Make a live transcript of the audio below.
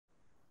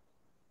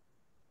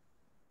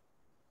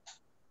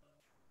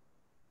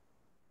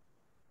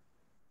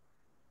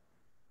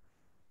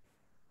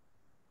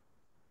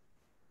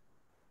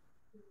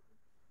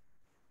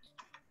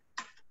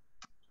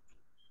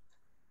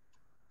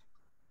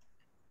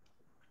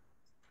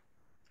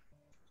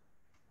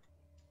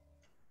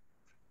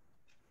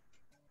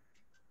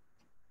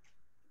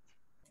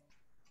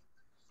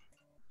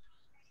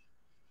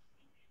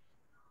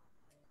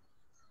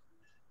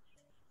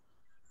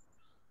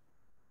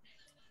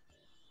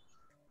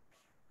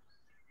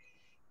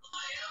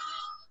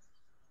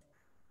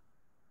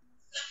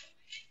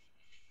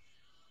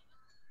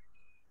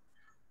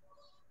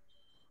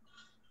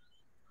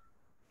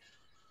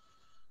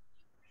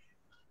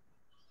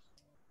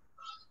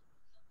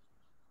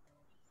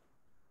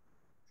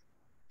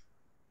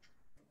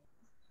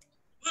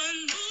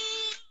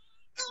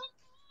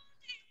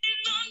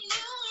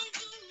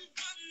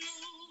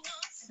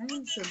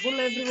So,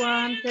 Bula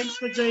everyone, thanks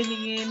for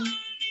joining in.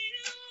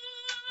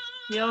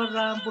 Kia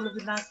ora, Bula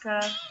Vinaka.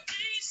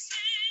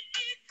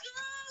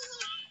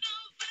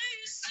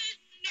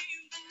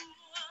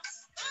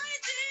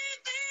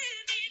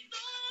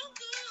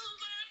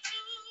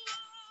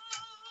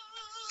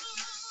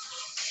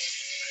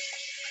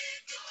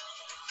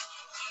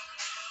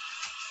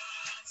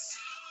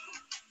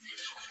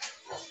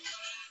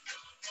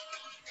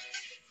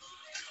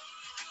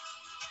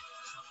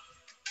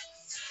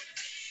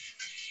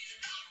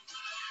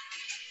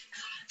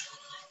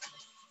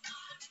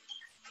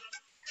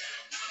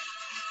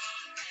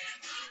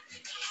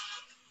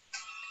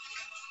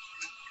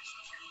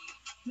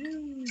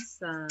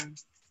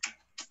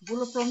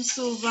 Bula from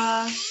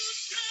Suva,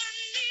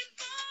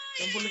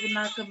 from Bula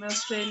Vinaka,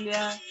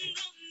 Australia.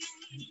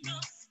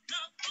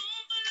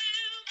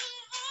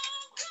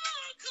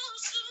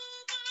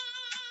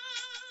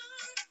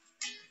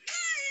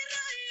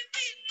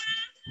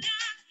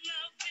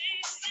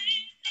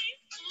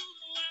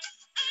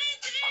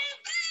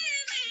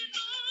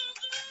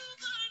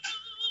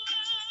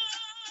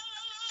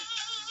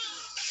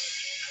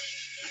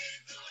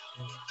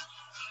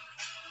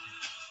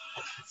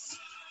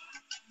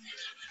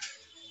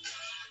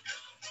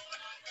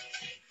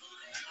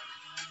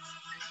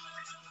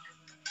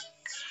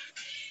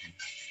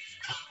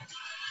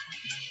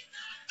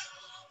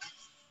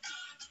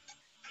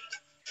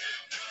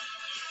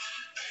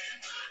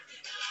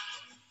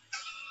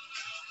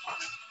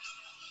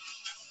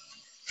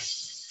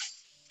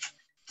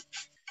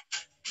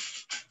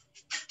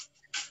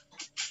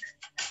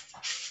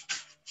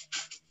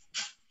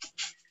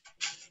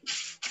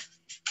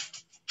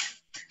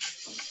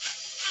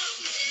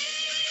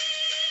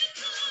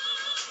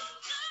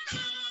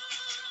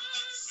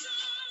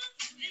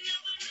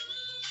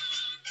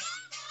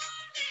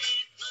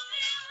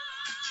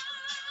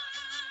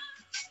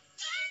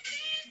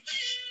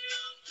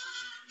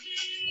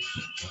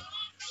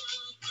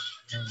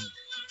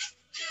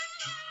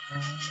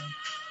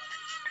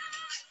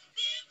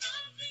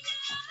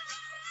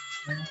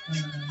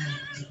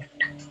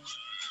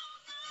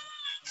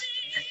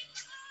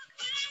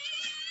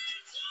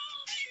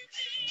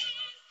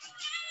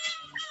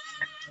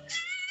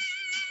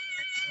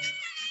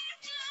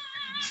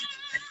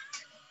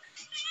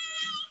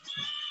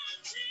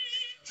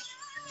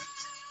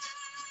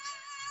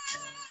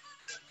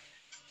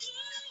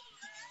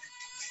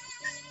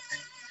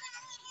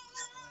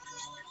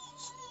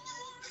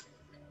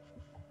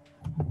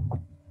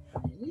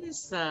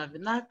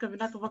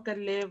 Vinaka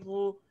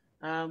vakalevu,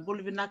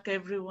 Bula Vinaka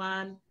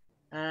everyone,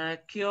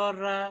 kia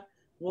ora,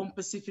 warm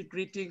Pacific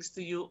greetings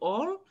to you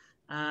all,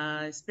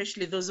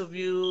 especially those of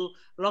you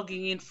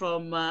logging in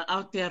from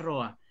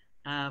Aotearoa,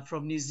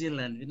 from New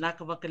Zealand.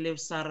 Vinaka vakalevu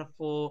Sara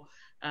for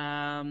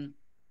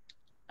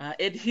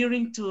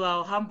adhering to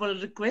our humble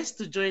request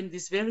to join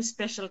this very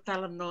special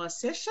Talanoa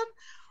session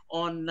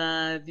on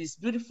this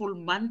beautiful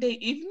Monday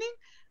evening.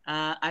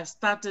 I've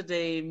started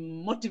a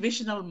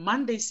motivational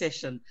Monday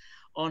session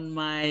on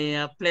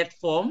my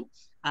platform,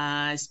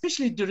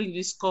 especially during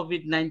this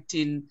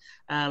COVID-19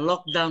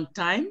 lockdown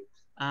time,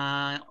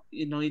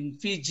 in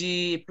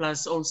Fiji,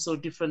 plus also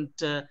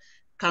different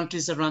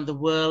countries around the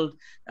world,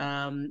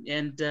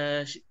 and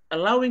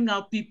allowing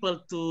our people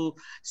to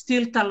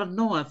still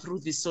talanoa through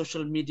this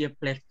social media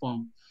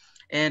platform.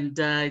 And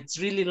it's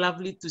really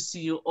lovely to see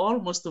you all,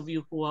 most of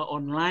you who are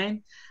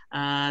online.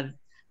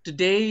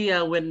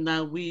 Today,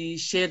 when we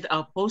shared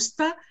our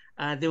poster,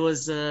 there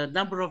was a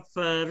number of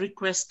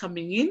requests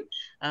coming in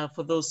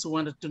for those who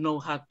wanted to know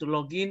how to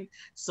log in.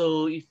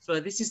 So if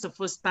this is the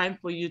first time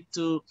for you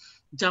to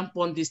jump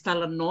on this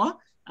Talanoa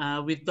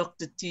with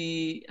Dr.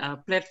 T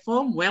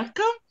platform,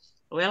 welcome.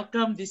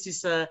 Welcome. This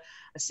is a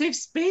safe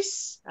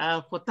space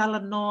for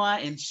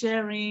Talanoa and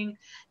sharing.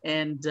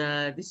 And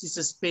this is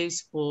a space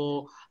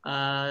for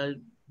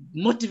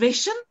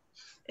motivation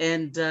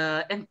and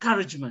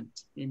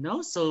encouragement,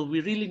 so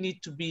we really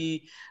need to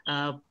be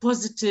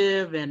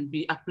positive and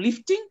be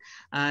uplifting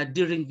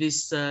during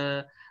this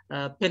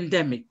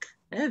pandemic,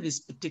 this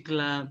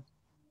particular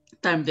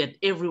time that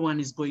everyone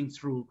is going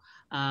through,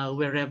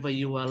 wherever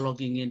you are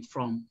logging in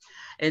from.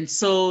 And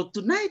so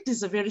tonight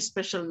is a very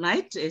special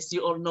night, as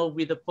you all know,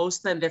 with the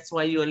poster, and that's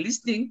why you are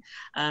listening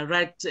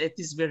right at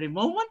this very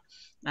moment.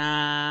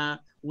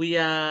 We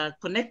are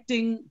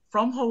connecting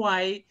from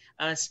Hawaii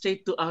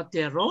straight to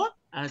Aotearoa,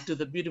 to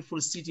the beautiful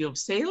city of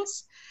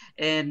sails.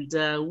 And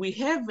we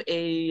have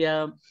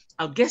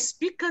our guest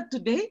speaker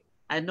today.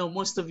 I know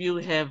most of you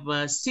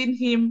have seen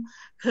him,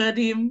 heard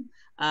him,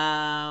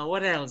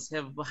 what else?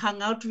 Have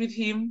hung out with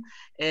him.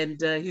 And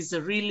he's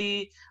a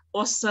really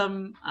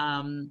awesome,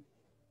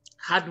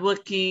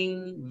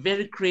 hardworking,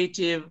 very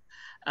creative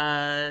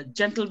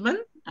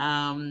gentleman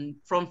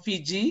from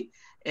Fiji.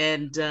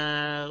 And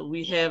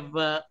we have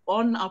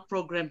on our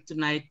program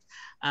tonight,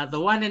 the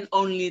one and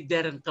only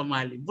Daren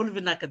Kamali. Bula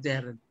Vinaka,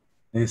 Daren.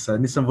 Yes,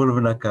 Nisam Bula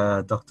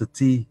Vinaka, Dr.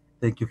 T.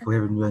 Thank you for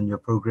having me on your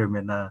program.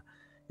 And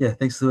yeah,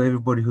 thanks to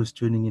everybody who's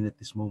tuning in at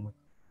this moment.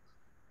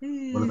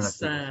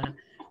 Yes,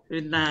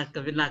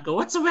 Vinaka.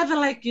 What's the weather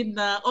like in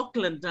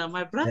Auckland,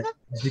 my brother?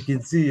 As you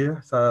can see,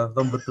 sa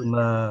tambato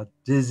na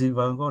jersey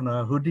bango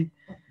na hoodie.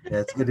 Yeah,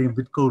 it's getting a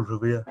bit cold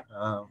over here.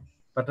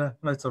 But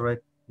no, it's all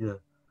right. Yeah.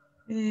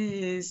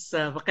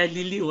 Sa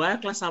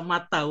vakaliliwa, klasa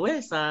mata,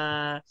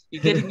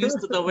 you're getting used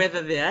to the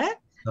weather there, eh?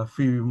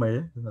 Feel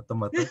my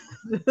mata.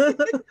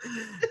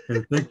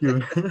 Thank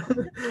you.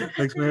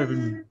 Thanks for having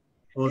me.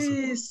 Awesome.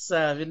 Yes,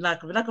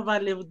 Vinaka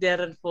vakalevu,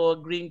 Daren, for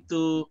agreeing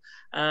to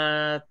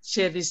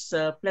share this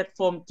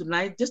platform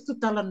tonight, just to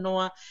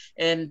Talanoa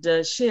and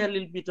share a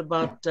little bit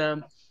about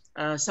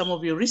some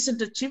of your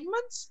recent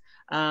achievements,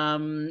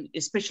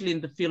 especially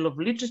in the field of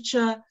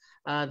literature,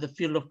 the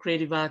field of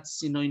creative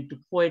arts, into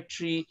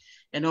poetry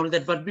and all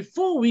that. But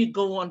before we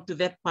go on to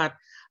that part,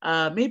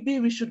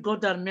 maybe we should go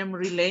down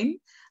memory lane,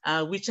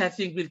 which I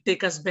think will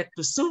take us back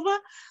to Suva.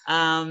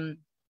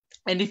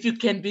 And if you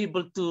can be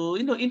able to,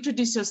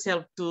 introduce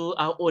yourself to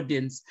our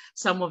audience.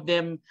 Some of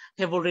them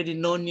have already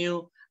known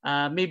you.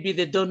 Maybe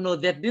they don't know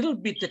that little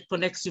bit that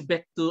connects you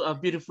back to our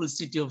beautiful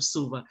city of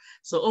Suva.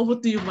 So over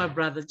to you, my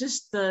brother.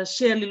 Just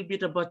share a little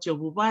bit about your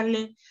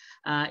Vuvale,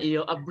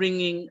 your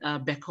upbringing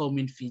back home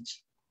in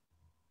Fiji.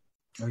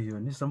 Oh,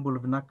 ni Samabula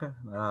Vinaka.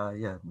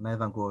 Yeah,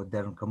 naidang ko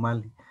Daren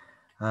Kamali.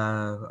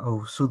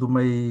 Au sudu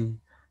may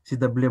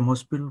CWM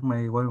Hospital,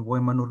 may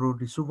Waimanu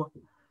Road, Suva,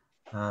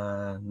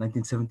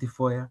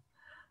 1974. Yeah.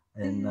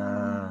 And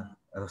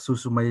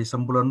susu may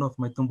Samabula North,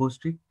 may Tubou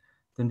Street,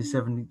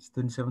 27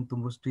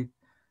 Tubou Street.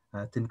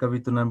 Tin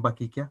kawito na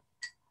baki kya.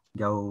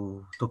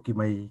 Gau toki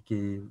may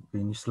ke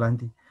New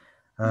Zealand.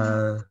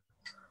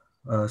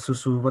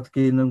 Susu wat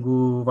ke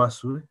nangu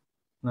vasu.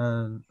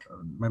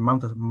 My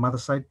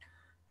mother's side.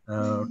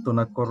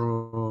 Tuna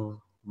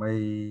koro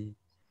may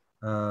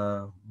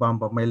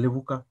bamba may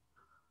levuka.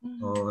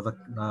 The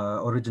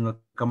original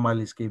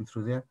Kamalis came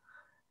through there.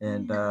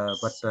 And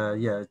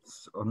yeah,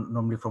 it's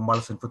normally from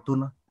Wallace and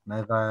Fortuna.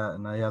 Na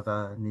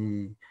yada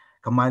ni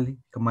Kamali,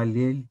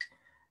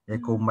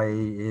 eko my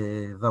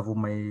davu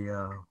my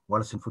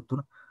Wallace and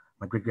Fortuna,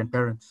 my great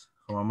grandparents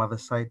from my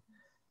mother's side.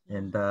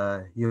 And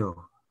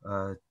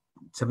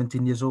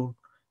 17 years old,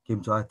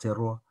 came to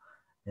Aotearoa,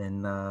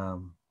 and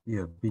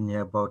been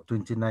here about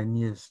 29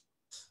 years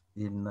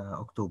in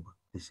October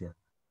this year.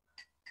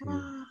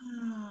 Wow,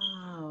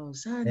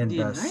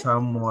 And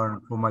someone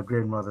from my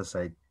grandmother's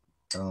side,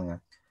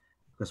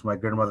 because my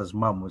grandmother's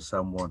mom was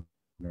someone,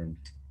 and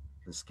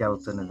the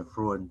skeleton and the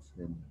fruins,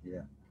 and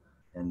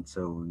and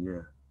so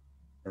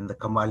and the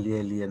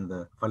Kamali and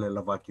the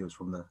Falelavakios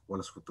from the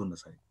Wallace Fortuna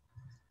side.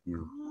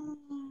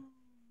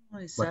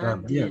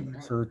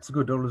 So it's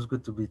good, always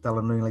good to be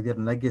Talanoing like that,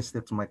 and I guess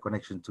that's my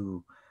connection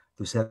to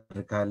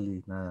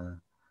Serikali, the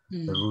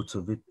roots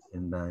of it.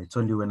 And it's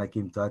only when I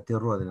came to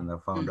Aotearoa that I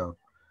found out,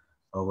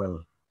 oh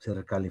well,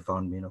 Serikali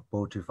found me,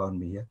 poetry found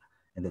me here,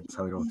 and that's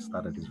how it all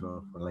started as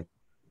well, for like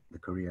the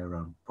career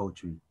around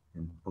poetry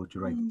and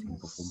poetry writing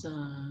performance.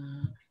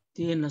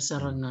 Tina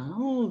Saranga.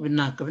 Oh,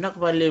 Vinaka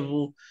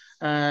vakalevu,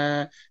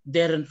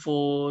 Daren,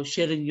 for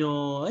sharing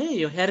your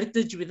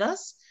heritage with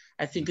us.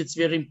 I think it's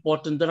very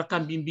important. Dora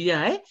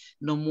kambimbia,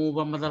 no mo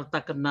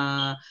madaltak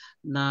na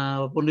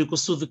bonoy ko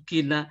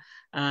suduki na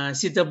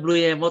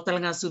CWM, mo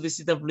talaga sudu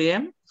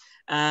CWM.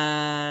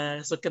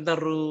 So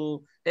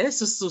kandaru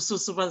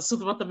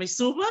susu mata may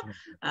suba.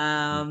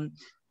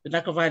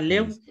 Vinaka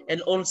vakalevu,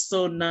 and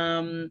also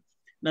na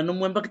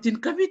numwembakitin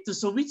kavitu.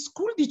 So which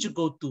school did you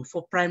go to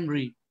for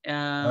primary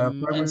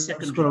and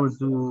secondary? School, I went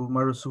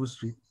to Suva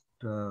Street,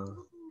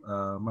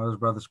 Maro's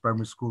Brothers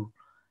Primary School.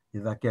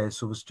 Idake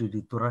Suva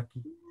Street,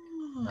 Turaki.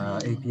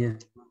 8 years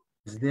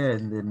there,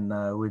 and then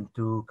went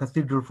to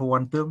Cathedral for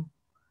one term.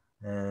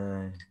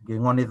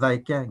 Gengoni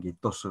Daika,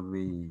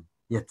 Gitosovi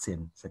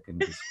Yetsen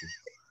Secondary School.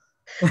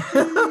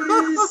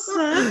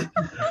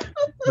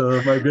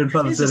 So my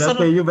grandfather said,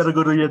 okay, you better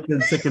go to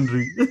Yetsen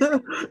Secondary.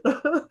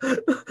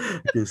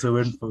 Okay, so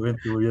went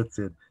to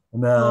Yetsen.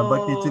 And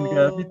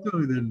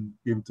then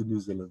came to New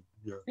Zealand.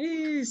 Yeah.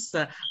 Yes,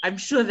 I'm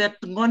sure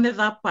that ngone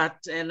that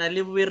part and I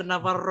live with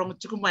Navarro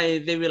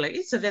Chukumai, they were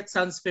like, so that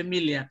sounds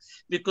familiar,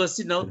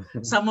 because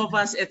some of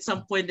us at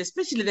some point,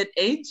 especially that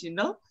age, a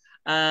little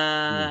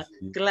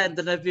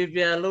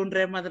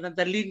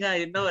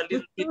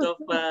bit of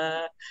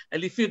a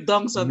little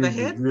dongs on the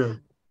head. Yeah.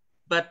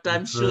 But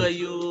I'm sure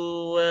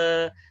you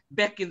were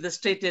back in the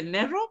straight and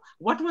narrow.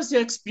 What was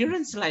your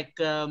experience like,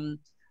 going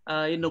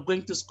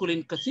to school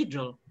in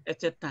Cathedral at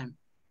that time?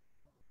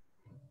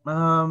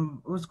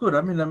 It was good.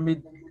 I mean, I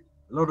made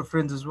a lot of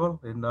friends as well,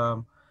 and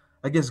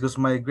I guess because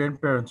my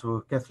grandparents were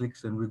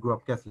Catholics and we grew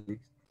up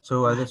Catholics,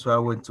 so that's why I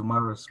went to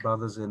Maro's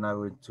Brothers and I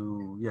went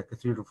to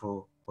Cathedral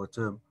for a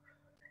term,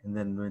 and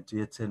then went to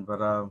Yetsen.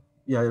 But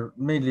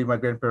mainly my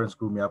grandparents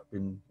grew me up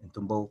in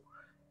Tubou,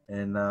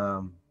 and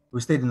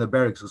we stayed in the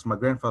barracks because my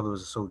grandfather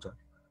was a soldier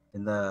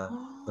in the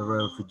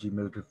Royal Fiji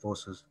Military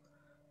Forces.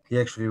 He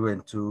actually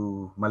went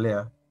to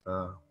Malaya.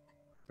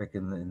 Back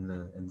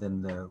and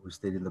then we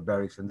stayed in the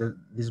barracks. And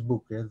this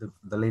book, the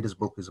latest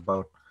book, is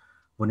about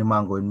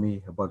Wonimango and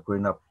me, about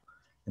growing up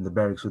in the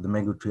barracks with the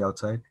mango tree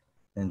outside.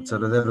 And so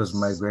that was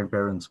my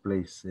grandparents'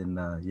 place. And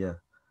yeah,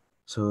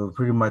 so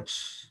pretty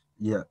much,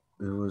 yeah,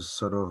 it was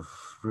sort of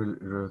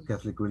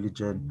Catholic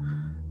religion,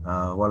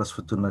 Wallace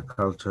Futuna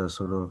culture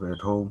sort of at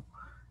home,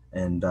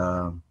 and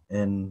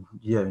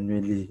yeah, and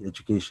mainly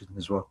education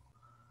as well.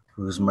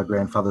 Because my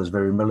grandfather was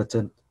very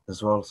militant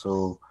as well.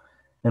 So,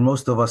 and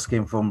most of us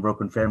came from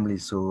broken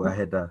families. So I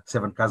had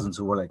 7 cousins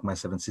who were like my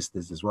 7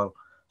 sisters as well.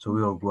 So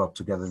we all grew up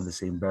together in the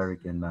same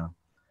barrack, and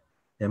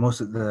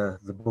most of the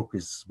book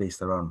is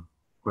based around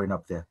growing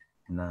up there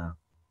in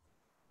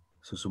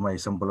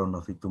Samabula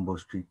North, Tubou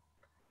Street,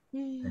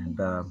 and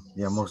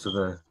yeah, most of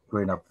the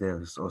growing up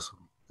there is awesome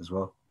as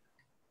well.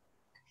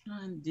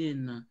 And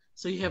then,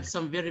 so you have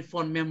some very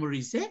fond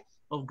memories,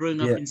 of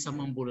growing up Yeah, in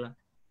Samabula.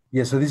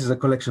 yeah. So this is a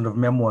collection of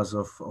memoirs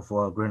of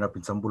growing up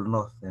in Samabula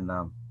North, and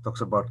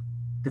talks about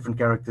different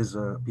characters,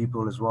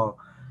 people as well,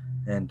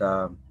 and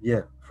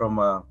yeah, from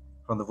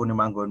the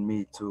Vunimango and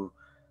me to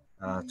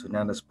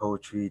Nana's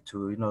poetry,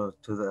 to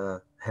to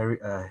the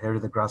Harry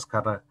the grass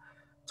cutter,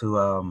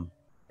 to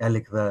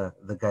Alec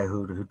the guy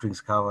who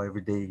drinks kava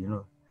every day,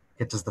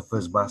 catches the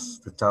first bus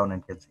to town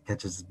and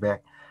catches it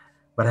back.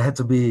 But I had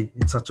to be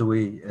in such a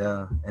way,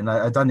 and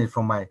I done it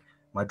for my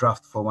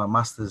draft for my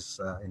master's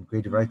in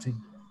creative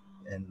writing,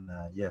 and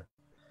yeah,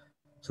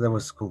 so that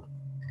was cool.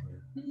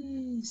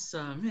 Yes,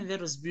 man, that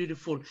was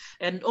beautiful.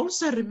 And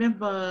also, I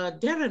remember,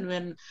 Daren,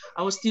 when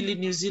I was still in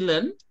New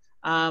Zealand,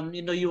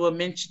 you were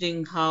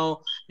mentioning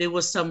how there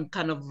was some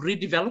kind of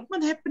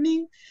redevelopment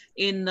happening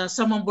in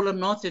Samabula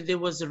North, and there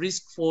was a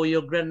risk for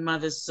your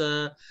grandmother's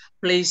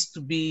place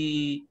to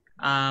be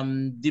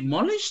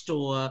demolished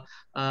or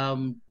Yeah,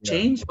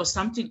 changed or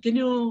something. Can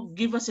you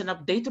give us an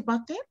update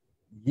about that?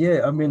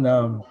 yeah. I mean,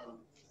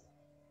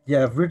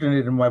 yeah, I've written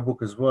it in my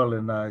book as well,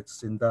 and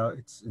it's in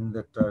the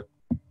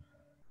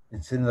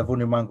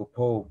Vunimango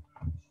poem.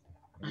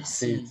 I It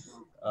see. says,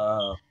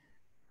 uh,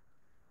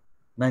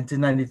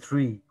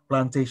 1993,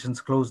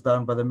 plantations closed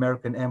down by the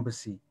American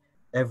embassy.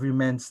 Every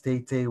man's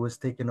tete was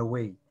taken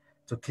away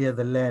to clear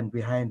the land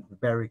behind the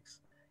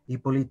barracks.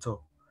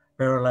 Ippolito,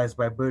 paralyzed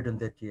by burden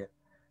that year.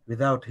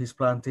 Without his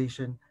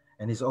plantation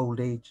and his old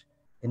age,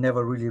 he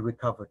never really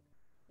recovered.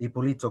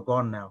 Ippolito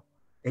gone now,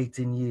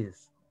 18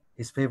 years.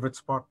 His favorite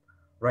spot,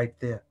 right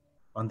there,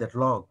 on that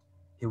log.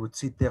 He would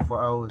sit there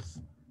for hours,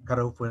 cut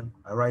open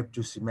a ripe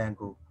juicy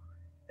mango,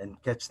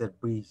 and catch that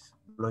breeze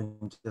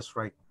blowing just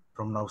right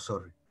from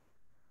Nausori.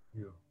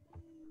 Yeah.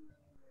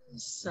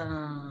 Yes,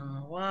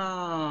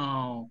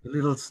 wow. The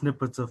little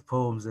snippets of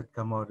poems that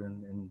come out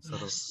and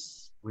sort of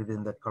Yes.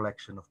 within that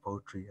collection of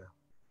poetry. Yeah.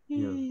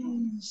 Yeah.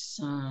 Yes.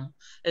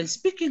 And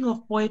speaking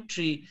of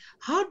poetry,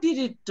 how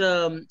did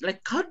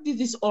how did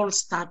this all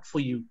start for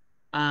you?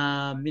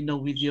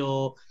 With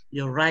your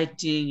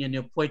writing and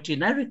your poetry.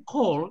 And I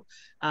recall,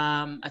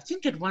 I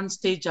think at one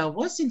stage I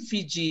was in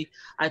Fiji.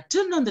 I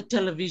turned on the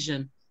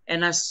television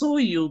and I saw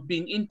you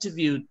being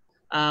interviewed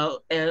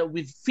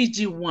with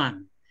Fiji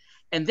One,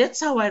 and that's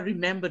how I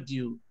remembered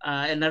you.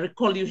 And I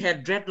recall you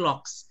had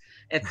dreadlocks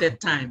at that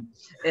time,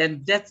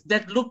 and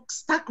that look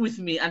stuck with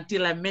me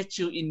until I met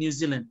you in New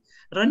Zealand.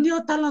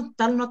 Ranio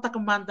talno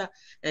takamanda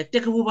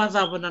teka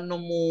bubadava na no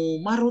mo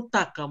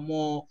marutaka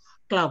mo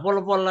kla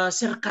bola bola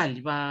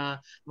serkali ba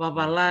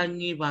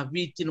balangi ba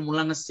viti no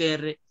mulanga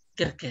sere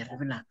kerkere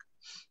Vinaka.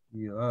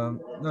 Yeah.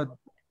 No,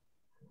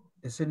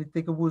 essentially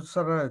take a boot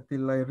Sarah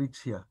till I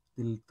reach here,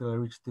 till I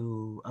reach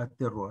to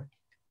Aotearoa,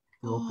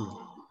 to Auckland,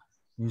 Oh,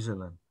 New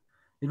Zealand.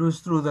 It was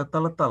through the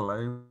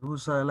Talatala. It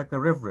was like a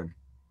reverend.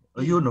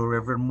 You yeah, know,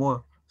 Reverend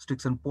Moore,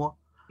 Sticks and Poor.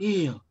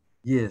 yeah,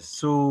 Yes.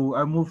 So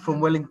I moved from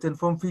Wellington,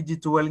 from Fiji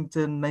to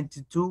Wellington,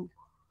 92,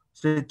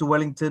 straight to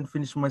Wellington,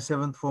 finished my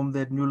 7th form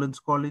there at Newlands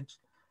College.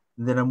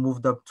 And then I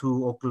moved up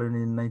to Auckland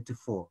in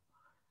 94.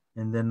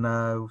 And then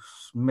I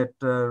met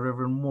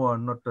Reverend Moore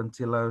not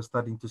until I was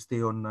starting to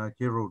stay on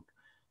Key Road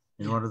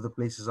in yeah, one of the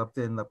places up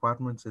there in the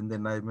apartments. And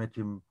then I met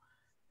him,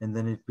 and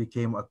then it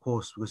became a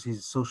course because he's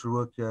a social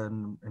work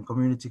and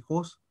community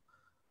course.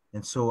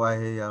 And so I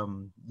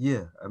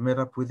met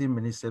up with him,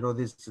 and he said, "Oh,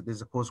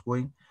 there's a course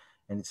going,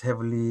 and it's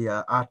heavily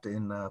art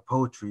and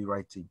poetry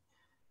writing,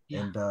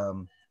 yeah. and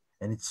um,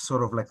 and it's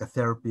sort of like a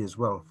therapy as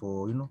well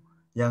for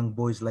young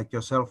boys like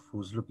yourself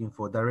who's looking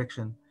for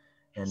direction,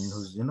 and Yes.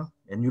 who's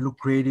and you look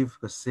creative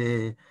because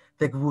say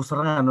tek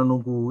busaranga no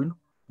nungu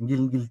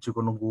ngil ngil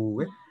chuko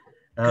nungu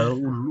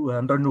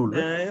andar nul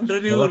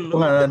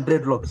Ndoniulu.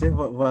 dreadlocks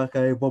va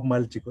kay Bob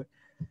Marley chico.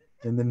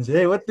 And then he say,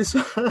 "Hey, what this?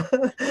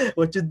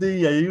 What you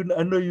doing?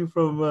 I know you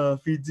from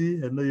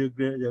Fiji. I know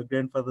your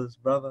grandfather's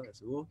brother." I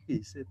said,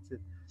 "Okay, sit."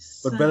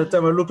 But by the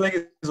time I looked like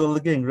it's all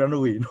the gang ran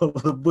away. All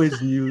the boys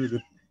knew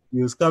that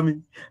he was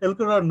coming. I look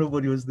around,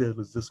 nobody was there. It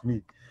was just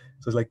me.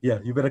 So it's like, yeah,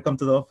 you better come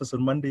to the office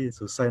on Monday.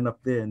 So sign up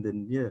there, and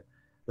then yeah,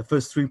 the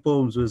first 3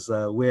 poems was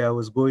where I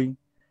was going,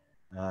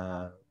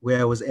 where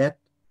I was at,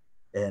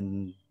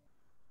 and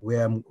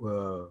where I'm.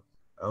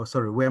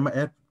 Where am I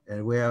at,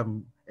 and where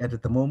I'm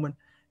at the moment,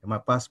 and my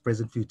past,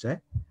 present,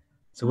 future.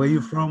 So where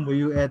you from, where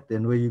you at,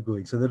 and where you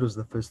going. So that was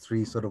the first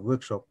 3 sort of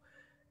workshop.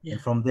 Yeah.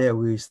 And from there,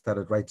 we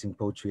started writing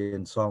poetry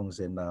and songs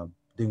and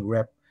doing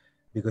rap.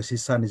 because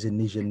his son is a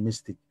Nigerian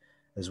mystic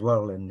as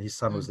well, and his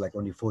son was like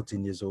only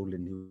 14 years old,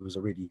 and he was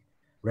already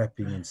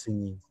rapping and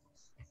singing,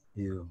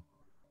 you know,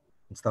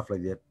 and stuff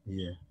like that.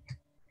 Yeah.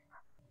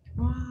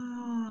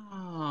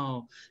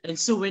 Wow. And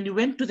so when you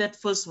went to that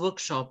first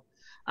workshop,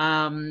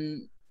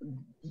 um,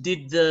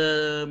 did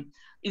the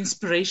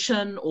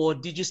inspiration, or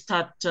did you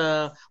start,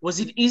 was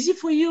it easy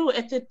for you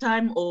at that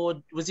time,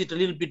 or was it a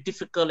little bit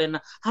difficult?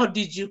 And how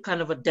did you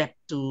kind of adapt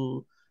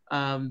to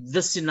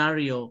the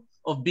scenario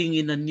of being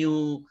in a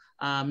new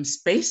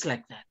space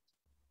like that?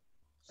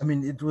 I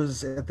mean, it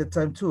was at the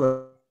time too.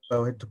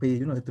 I had to pay,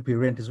 had to pay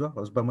rent as well. I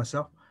was by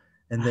myself,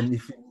 and then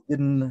if it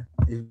didn't,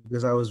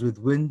 because I was with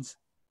Wins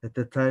at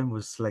the time,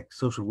 was like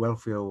social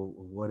welfare or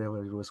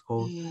whatever it was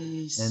called,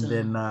 Yes. and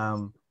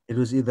then it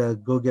was either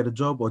go get a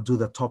job or do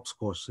the TOPS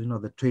course,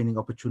 the training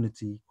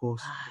opportunity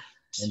course,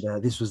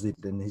 and this was it.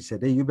 And he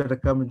said, "Hey, you better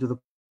come into the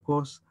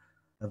course,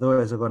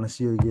 otherwise I'm gonna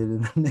see you again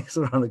in the next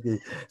round." Okay,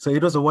 so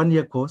it was a 1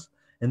 year course,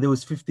 and there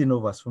was 15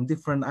 of us from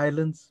different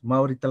islands,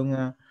 Maori,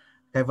 Talnga,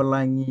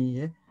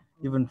 Kaivalangi,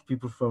 even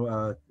people from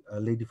a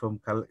lady from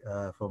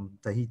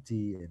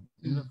Tahiti, and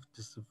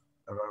just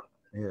around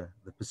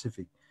the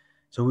Pacific.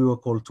 So we were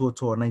called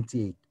Tour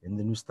 98, and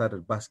then we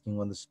started basking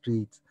on the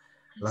streets.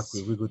 Like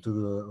we go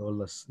to all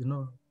the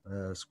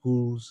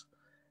schools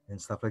and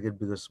stuff like that,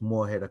 because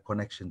Moore had a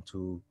connection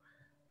to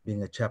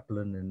being a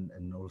chaplain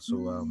and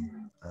also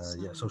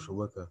social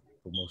worker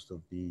for most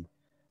of the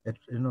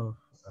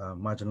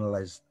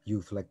marginalized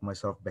youth like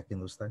myself back in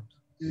those times.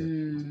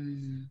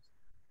 Yeah.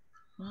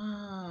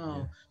 Wow.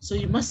 Yeah. So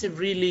you must have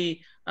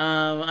really,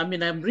 I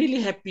mean, I'm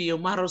really happy,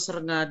 Omaro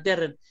Saranga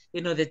Daren,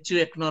 that you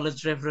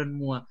acknowledge Reverend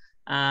Moore.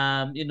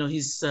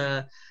 He's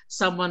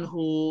someone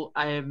who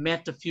I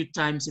met a few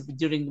times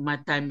during my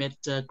time at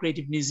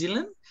Creative New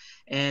Zealand,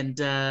 and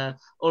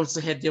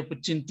also had the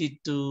opportunity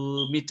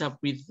to meet up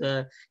with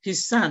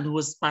his son, who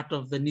was part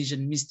of the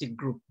Nigerian Mystic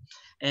group.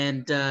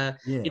 And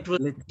it was,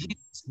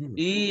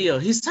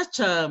 he's such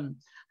a,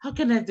 how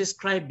can I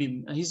describe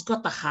him? He's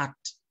got a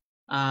heart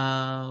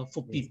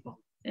for people.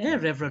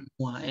 Reverend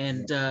Moore.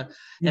 And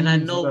I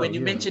know when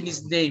you mentioned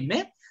his name,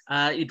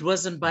 it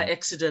wasn't by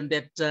accident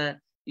that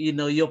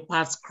your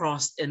paths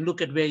crossed, and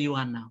look at where you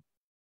are now.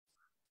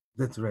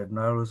 That's right. And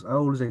I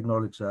always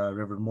acknowledge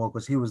Reverend Moore,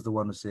 because he was the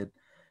one who said,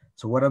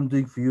 "So what I'm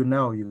doing for you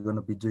now, you're going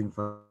to be doing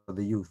for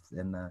the youth."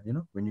 And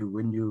when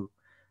you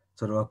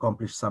sort of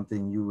accomplish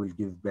something, you will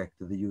give back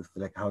to the youth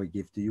like how he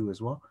gave to you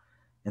as well.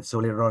 And so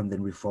later on,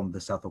 then we formed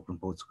the South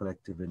Auckland Poets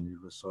Collective, and it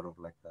was sort of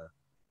like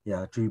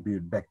a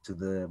tribute back to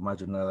the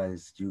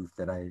marginalized youth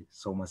that I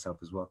saw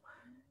myself as well,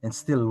 and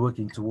still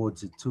working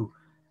towards it too.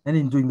 And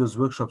in doing those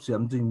workshops,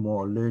 I'm doing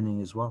more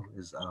learning as well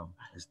as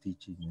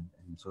teaching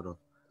and sort of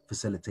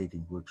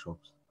facilitating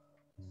workshops.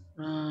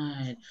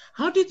 Right.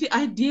 How did the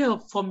idea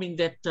of forming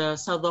that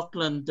South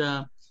Auckland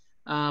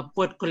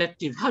Poet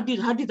Collective? How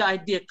did the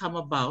idea come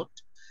about?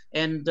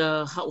 And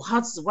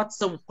what's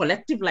the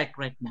collective like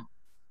right now?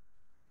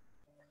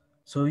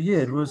 So yeah,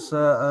 it was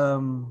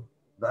the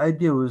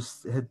idea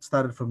had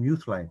started from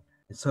Youthline.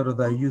 It's sort of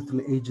the youth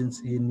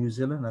agency in New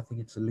Zealand. I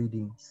think it's a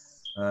leading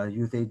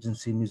youth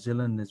agency in New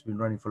Zealand. It's been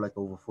running for like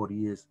over 40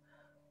 years.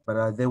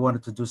 But they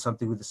wanted to do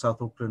something with the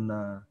South Auckland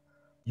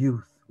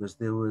youth, because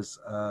there was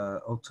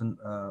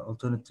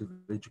alternative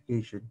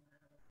education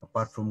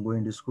apart from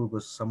going to school,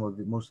 because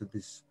most of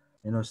these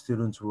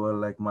students were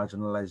like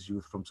marginalized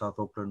youth from South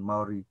Auckland,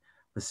 Maori,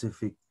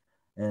 Pacific.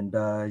 And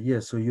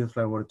so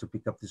Youthline wanted to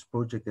pick up this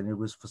project, and it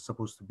was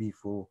supposed to be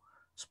for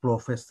Splore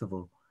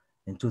Festival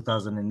in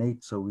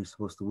 2008. So we're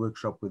supposed to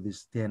workshop with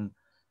these 10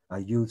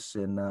 youths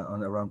and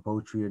around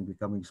poetry and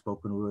becoming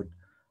spoken word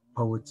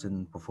poets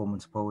and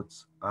performance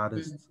poets,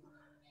 artists.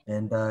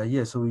 And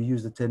so we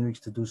used the 10 weeks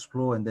to do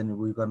Splore, and then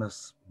we're gonna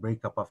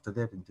break up after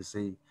that and to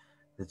say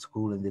that's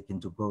cool and they can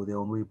go their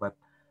own way. But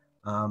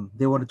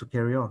they wanted to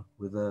carry on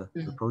with the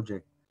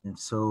project. And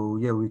so,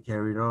 we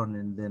carried on.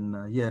 And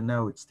then,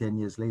 now it's 10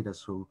 years later.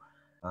 So,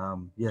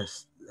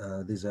 there's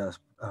a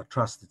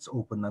trust that's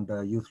open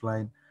under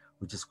Youthline,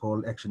 which is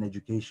called Action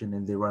Education.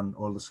 And they run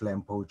all the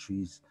slam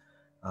poetry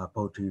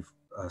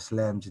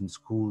slams in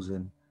schools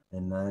and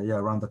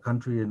around the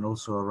country, and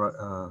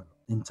also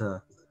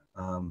inter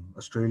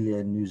Australia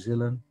and New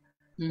Zealand.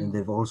 And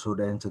they've also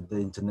entered the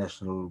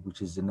international,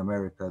 which is in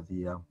America,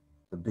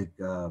 the big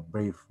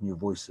Brave New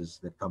Voices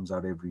that comes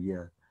out every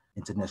year.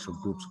 International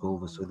groups go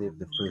over. So they have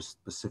the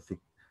first Pacific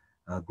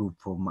group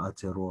from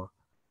Aotearoa,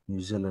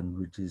 New Zealand,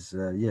 which is,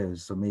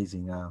 it's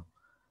amazing.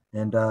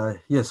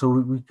 So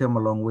we came a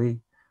long way.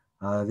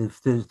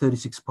 There's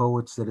 36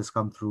 poets that has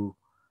come through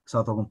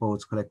South Auckland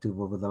Poets Collective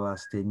over the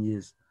last 10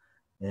 years.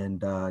 And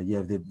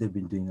they've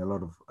been doing a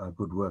lot of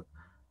good work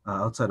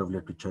outside of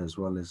literature, as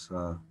well as,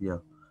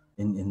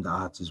 in the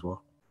arts as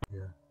well.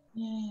 Yeah,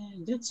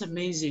 that's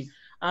amazing.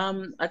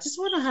 I just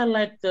want to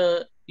highlight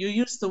you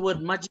used the word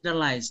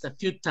marginalized a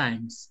few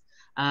times.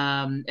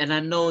 And I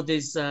know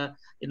there's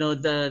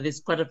there's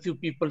quite a few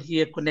people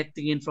here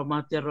connecting in from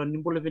Aotearoa,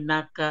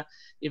 Vinaka,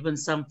 even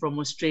some from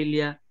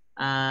Australia,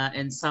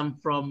 and some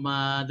from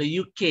the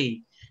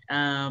UK.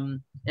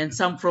 and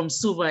some from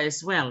Suva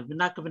as well.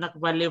 Vinaka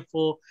vakalevu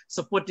for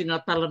supporting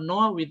our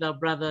Talanoa with our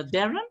brother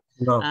Daren.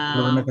 No,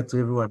 Vinaka to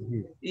everyone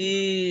here.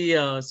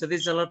 Yeah, so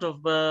there's a lot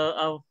of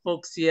our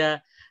folks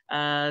here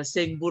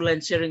saying Bula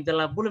and sharing the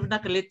love. Bula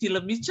Vinaka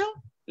Letila Mitchell.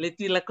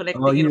 Letila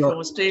connecting in from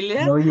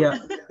Australia. No, yeah.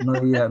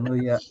 Noia,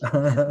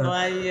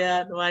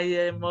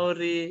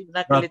 Maori,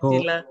 Naka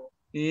Letila.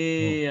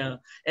 Yeah,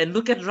 and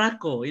look at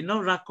Rako.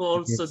 Rako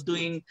also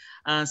doing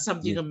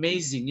something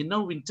amazing,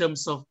 in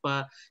terms of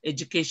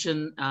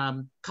education,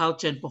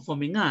 culture, and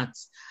performing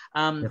arts.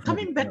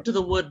 Coming back to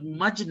the word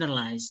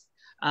marginalized,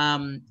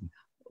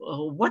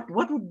 what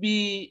would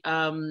be,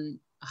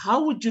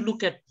 how would you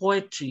look at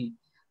poetry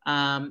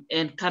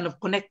and kind of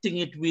connecting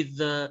it with,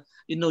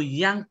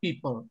 young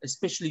people,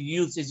 especially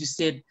youth, as you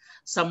said,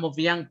 some of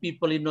young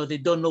people, they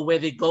don't know where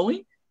they're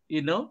going,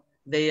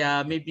 they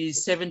are maybe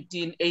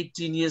 17,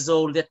 18 years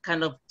old, that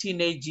kind of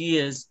teenage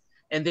years,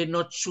 and they're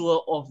not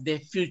sure of their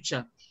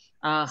future.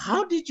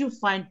 How did you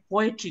find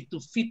poetry to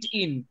fit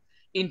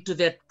into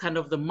that kind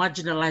of the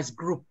marginalized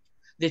group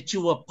that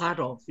you were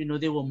part of?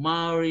 They were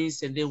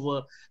Maoris and they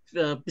were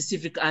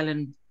Pacific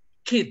Island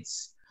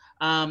kids.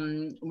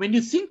 When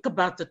you think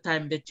about the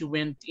time that you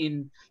went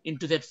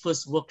into that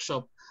first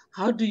workshop,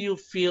 how do you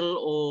feel,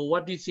 or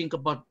what do you think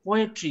about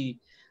poetry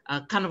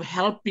kind of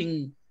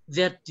helping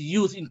that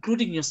youth,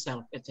 including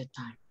yourself at that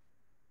time?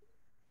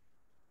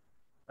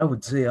 I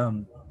would say,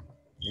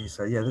 yes,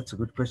 that's a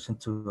good question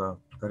to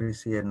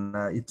Tarisi, and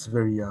it's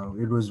very,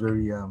 it was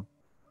very,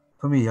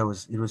 for me, it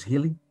was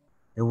healing.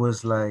 It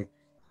was like,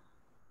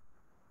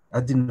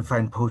 I didn't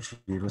find poetry,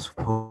 it was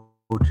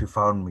poetry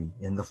found me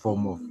in the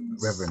form of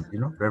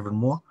Reverend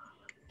Moore.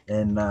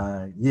 And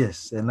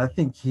yes, and I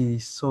think he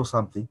saw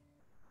something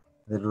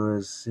that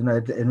was,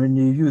 and when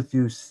you're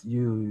youth,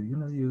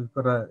 you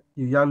gotta,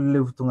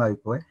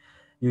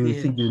 you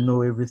think you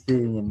know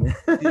everything and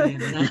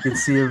you can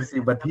see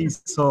everything, but I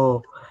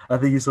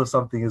think he saw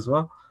something as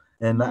well.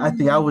 And I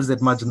think I was that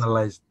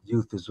marginalized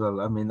youth as well.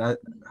 I mean, I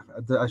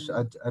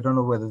don't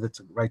know whether that's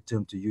the right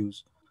term to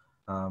use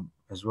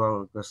as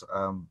well, because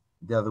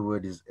the other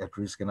word is at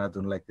risk, and I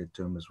don't like that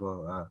term as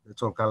well.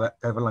 It's all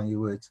Kaivalangi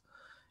words.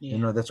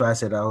 That's why I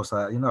said I was,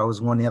 I was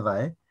one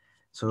other,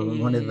 so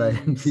one other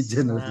in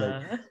Fijian was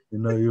like,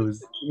 he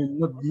was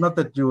not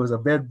that he was a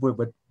bad boy,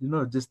 but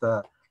just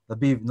the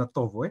behavior, not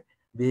tough way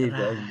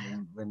behavior,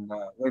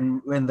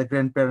 when the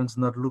grandparents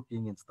not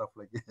looking and stuff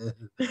like that.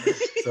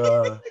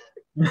 So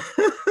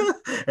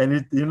and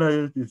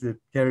it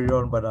carry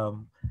on, but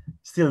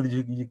still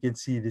you can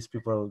see these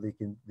people,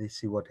 they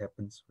see what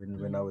happens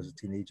when I was a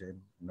teenager,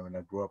 and when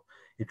I grew up,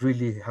 it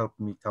really helped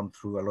me come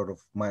through a lot of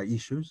my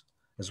issues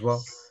as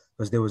well,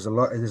 because there's a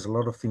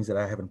lot of things that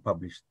I haven't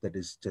published that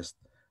is just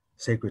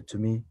sacred to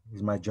me.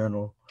 Is my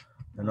journal.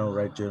 I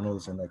write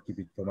journals and I keep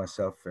it for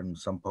myself, and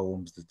some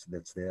poems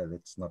that's there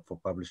that's not for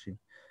publishing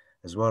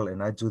as well.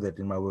 And I do that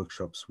in my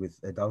workshops with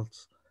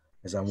adults,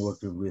 as I'm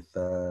working with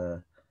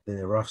the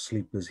rough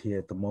sleepers here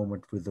at the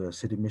moment with the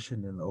City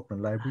Mission and the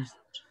Open Libraries.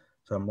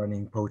 So I'm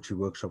running poetry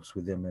workshops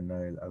with them, and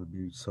I'll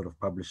be sort of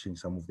publishing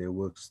some of their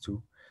works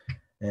too.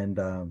 And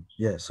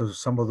so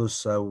some of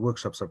those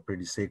workshops are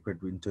pretty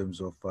sacred in terms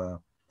of the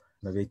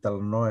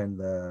Veitalanoa and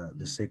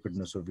the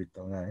sacredness of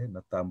Veitalanoa,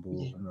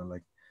 Natambu,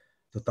 like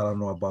to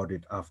Talanoa about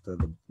it after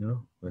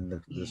when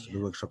the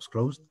workshops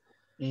closed.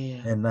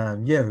 And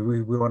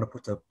we want to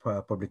put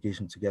a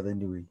publication together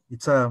anyway.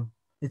 It's a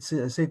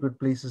sacred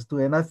places too,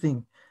 and I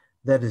think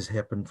that has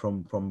happened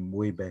from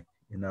way back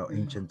in our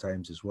ancient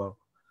times as well,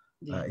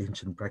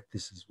 ancient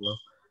practice as well,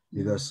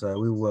 because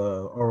we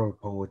were oral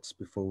poets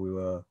before we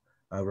were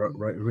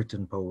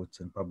written poets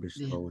and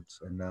published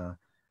poets,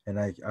 and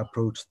I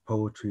approached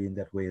poetry in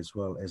that way as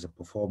well, as a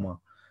performer,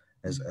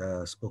 as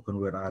a spoken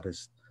word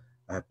artist.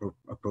 I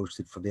approached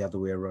it for the other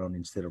way around.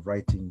 Instead of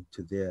writing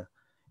to there,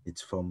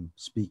 it's from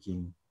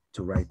speaking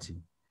to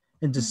writing.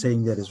 And just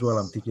saying that as well,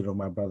 I'm thinking of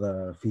my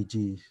brother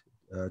Fiji,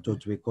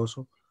 George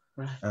Vekoso.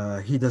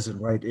 He doesn't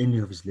write any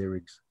of his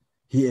lyrics.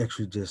 He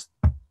actually just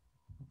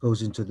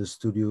goes into the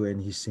studio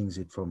and he sings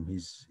it from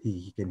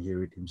he can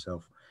hear it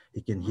himself.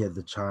 He can hear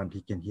the chant,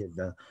 he can hear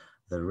the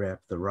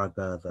rap, the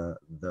raga,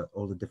 the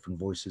all the different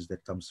voices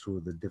that comes through,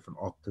 the different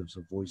octaves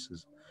of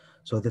voices.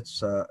 So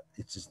that's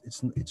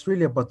it's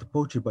really about the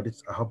poetry, but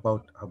it's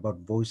about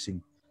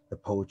voicing the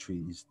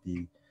poetry is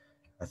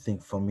I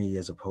think for me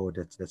as a poet,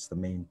 that's the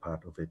main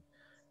part of it.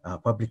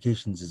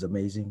 Publications is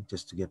amazing,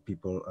 just to get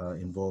people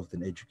involved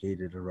and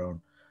educated around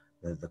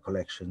the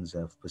collections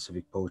of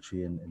Pacific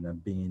poetry,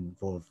 and being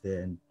involved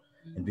there and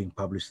being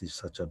published is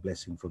such a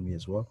blessing for me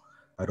as well.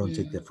 I don't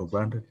take that for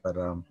granted, but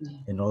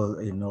in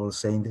all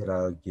saying that,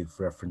 I'll give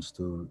reference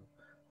to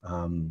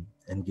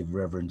and give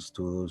reverence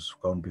to those who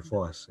gone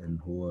before us and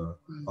who were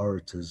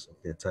orators of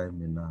their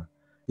time, and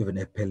even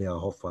Epelia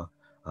Hofa,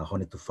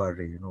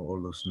 Honetufare,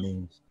 all those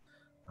names.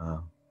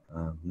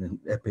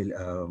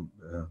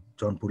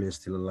 John Pule is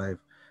still alive.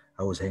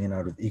 I was hanging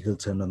out with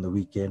Eagleton on the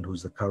weekend,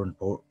 who's the current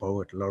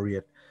poet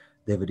laureate,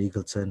 David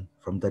Eagleton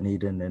from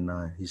Dunedin,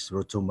 and he's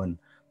Rotuman,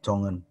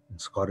 Tongan, and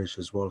Scottish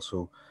as well.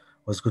 So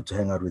was good to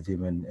hang out with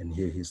him and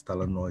hear his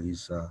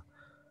talanoa,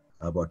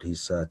 about his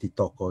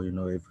titoko.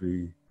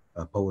 Every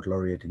poet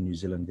laureate in New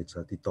Zealand gets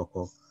a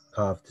titoko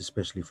carved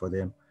especially for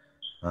them.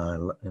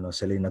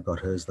 Selena got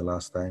hers the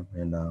last time,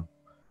 and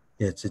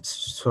yeah, it's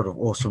sort of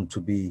awesome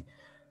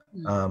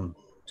um,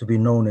 to be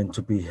known and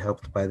to be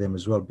helped by them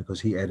as well,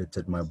 because he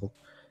edited my book,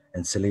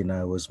 and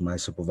Selena was my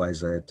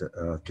supervisor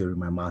during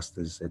my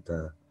masters at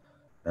the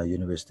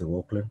University of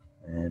Auckland.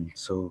 And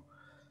so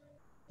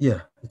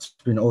yeah, it's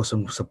been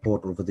awesome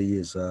support over the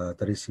years.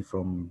 Tarisi,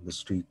 from the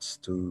streets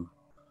to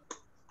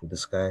the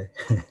sky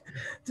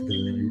to the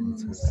land.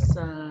 So Yes,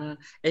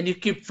 and you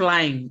keep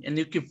flying, and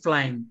you keep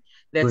flying.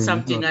 That's going,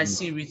 something I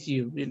see with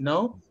you,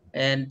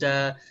 And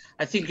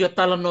I think your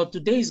Talano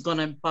today is going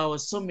to empower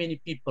so many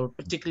people,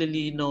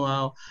 particularly,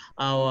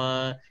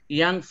 our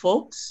young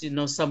folks,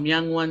 some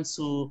young ones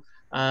who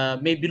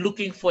may be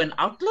looking for an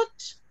outlet,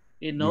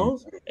 yes,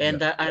 yeah,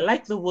 and I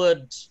like the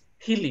word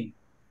healing.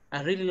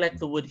 I really like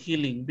the word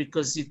healing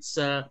because it's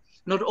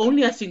not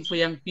only, I think, for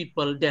young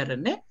people,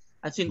 Darren,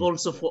 I think yeah.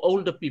 also for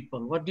older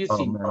people. What do you Oh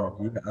think?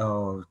 man, yeah,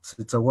 oh,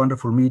 it's a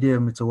wonderful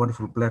medium. It's a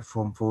wonderful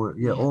platform for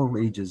Yeah. all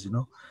ages.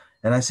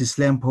 And I see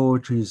slam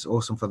poetry is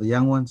awesome for the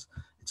young ones.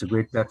 It's a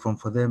great platform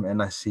for them.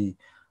 And I see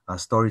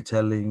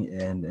storytelling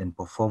and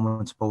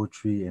performance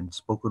poetry and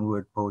spoken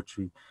word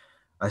poetry.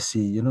 I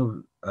see,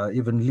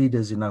 even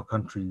leaders in our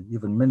country,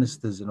 even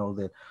ministers and all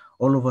that.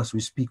 All of us, we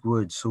speak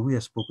words, so we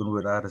are spoken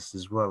word artists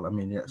as well. I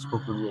mean, yeah,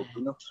 spoken word,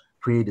 Ah,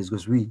 creators,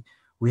 because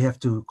we have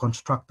to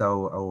construct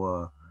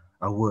our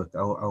work,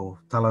 our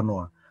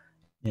talanoa,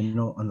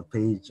 on the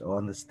page or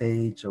on the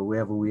stage or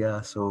wherever we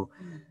are. So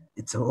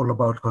it's all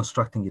about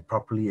constructing it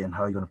properly and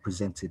how you're going to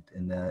present it.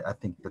 And I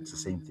think that's the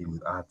same thing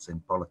with arts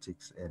and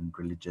politics and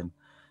religion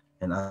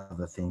and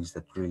other things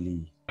that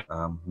really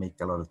make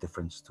a lot of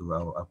difference to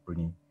our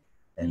upbringing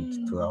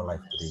and to our life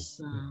today.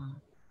 yes.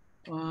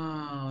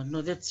 Wow.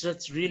 No,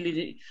 that's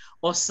really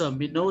awesome.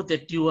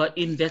 That you are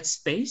in that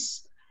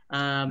space,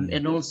 Yeah.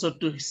 and also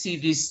to see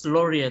these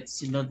laureates.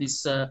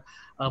 These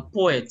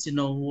poets.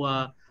 Who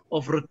are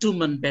of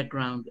Rotuman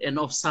background and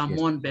of Yes.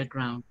 Samoan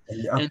background,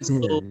 And up and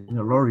there, so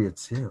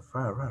laureates, yeah,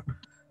 far out.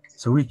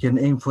 So we can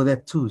aim for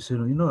that too. So,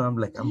 I'm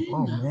like,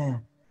 oh yeah.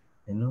 man,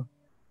 you know.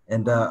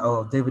 And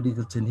Wow. David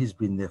Eagleton, he's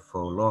been there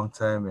for a long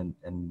time. And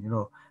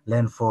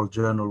Landfall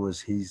Journal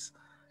was his,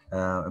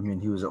 I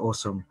mean, he was an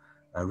awesome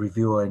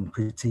reviewer and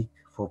critique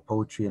for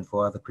poetry and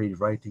for other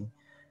creative writing.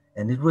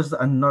 And it was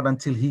not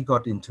until he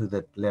got into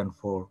that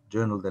Landfall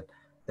Journal that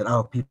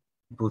our people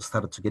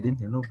started to get in,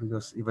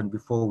 because even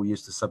before we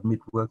used to submit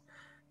work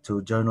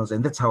to journals,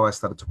 and that's how I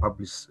started to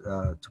publish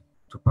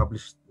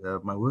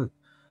my work.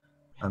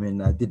 I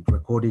mean, I did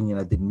recording and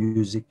I did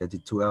music. I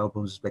did 2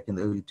 albums back in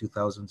the early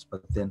 2000s.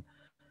 But then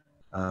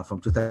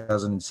from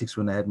 2006,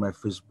 when I had my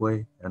first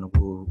boy, and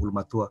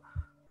Ulmatua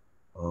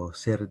or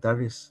Ser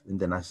Darius, and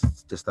then I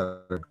just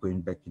started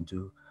going back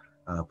into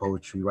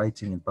poetry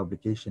writing and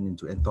publication,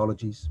 into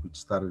anthologies, which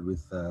started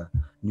with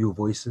New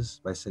Voices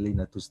by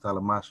Selena to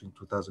Stalamash in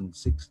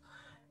 2006.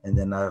 And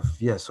then I've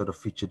sort of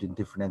featured in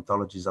different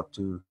anthologies up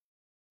to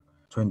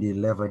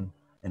 2011,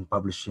 and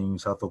publishing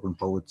South Auckland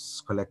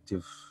Poets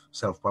Collective,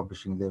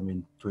 self-publishing them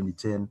in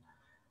 2010,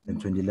 and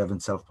 2011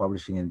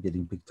 self-publishing and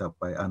getting picked up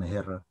by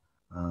Anahera.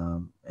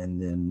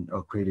 And then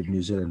Creative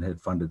New Zealand had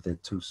funded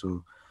that too.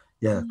 So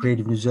yeah,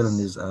 Creative New Zealand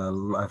is,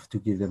 I have to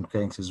give them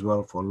thanks as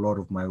well for a lot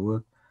of my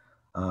work.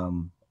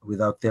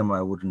 Without them,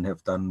 I wouldn't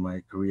have done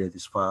my career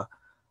this far,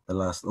 the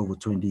last over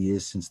 20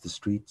 years since the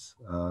streets.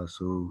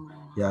 So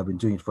yeah, I've been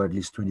doing it for at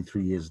least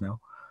 23 years now.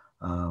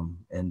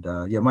 And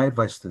yeah, my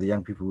advice to the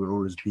young people will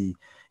always be,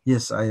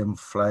 yes, I am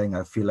flying.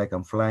 I feel like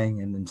I'm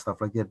flying and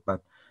stuff like that.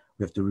 But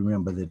we have to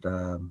remember that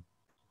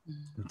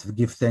to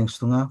give thanks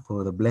to God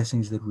for the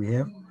blessings that we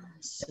have,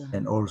 Yes.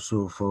 and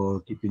also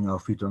for keeping our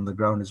feet on the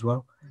ground as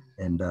well,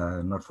 and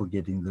not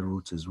forgetting the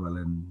roots as well,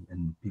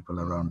 and people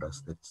around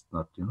us. That's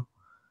not,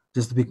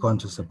 just to be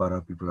conscious about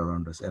our people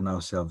around us and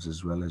ourselves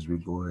as well as we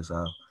go as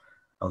our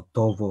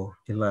Tovo,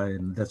 Kila,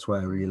 and that's why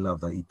I really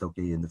love the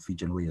Itoke and the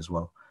Fijian way as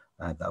well.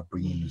 The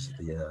upbringing is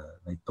Yeah.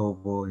 the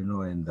Naitovo,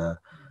 and the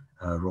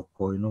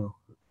Roko, you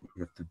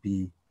have to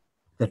be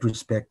that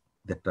respect,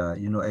 that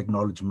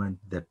acknowledgement,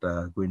 that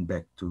going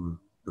back to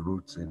the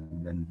roots,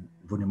 and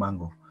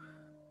Vunimango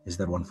is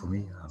that one for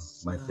me.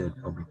 Yes. My third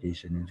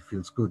publication, and it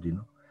feels good.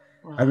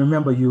 I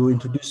remember Wow. you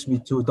introduced me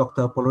to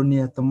Dr.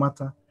 Apollonia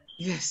Tomata.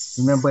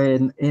 Remember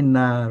Yes. in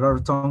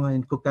Rarotonga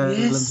in Cook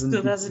Islands,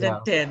 Yes, yeah,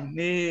 2010.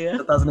 Yeah.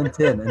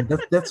 2010, and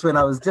that's when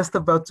I was just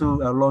about to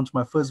launch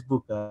my first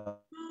book,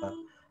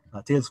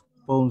 Tales,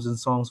 Poems, and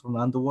Songs from the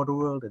Underwater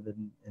World,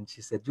 and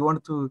she said, "You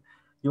want to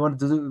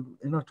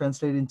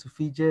translate into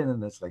Fijian?"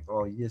 And it's like,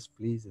 "Oh yes,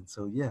 please." And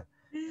so yeah,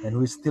 and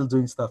we're still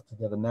doing stuff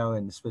together now,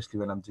 and especially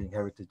when I'm doing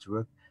heritage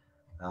work,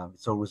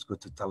 it's always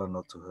good to tell a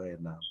note to her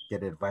and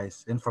get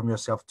advice, and from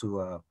yourself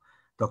to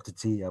Dr.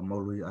 T. I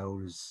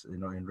always,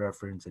 in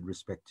reference and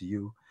respect to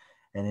you.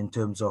 And in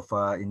terms of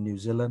in New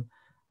Zealand,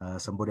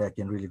 somebody I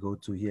can really go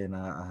to here in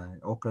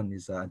Auckland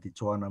is Auntie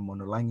Joanna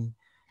Monolangi.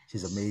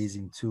 She's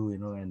amazing too,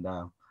 and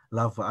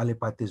love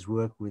Alipate's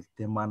work with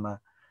Temana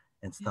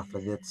and stuff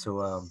like that.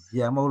 So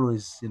yeah, I'm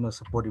always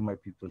supporting my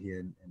people here,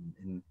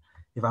 and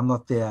if I'm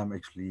not there, I'm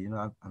actually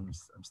I'm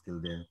still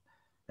there,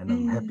 and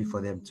I'm happy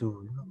for them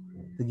too.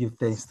 To give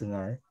thanks to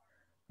Ngai,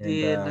 and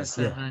Dear yeah,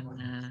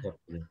 Nasaranga.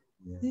 definitely,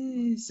 yeah.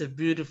 It's a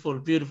beautiful,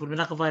 beautiful.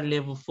 Vinaka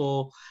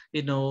for,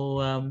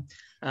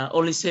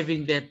 always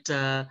having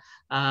that,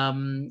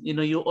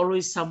 you're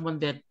always someone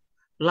that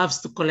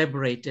loves to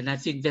collaborate. And I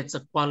think that's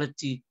a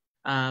quality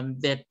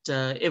that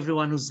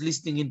everyone who's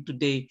listening in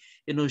today,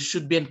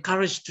 should be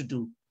encouraged to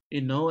do.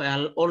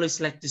 I'll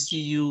always like to see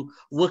you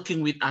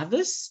working with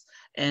others,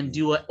 and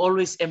you are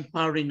always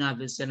empowering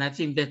others. And I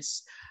think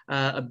that's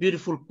a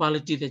beautiful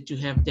quality that you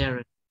have,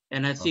 Daren.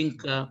 And I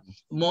think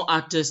more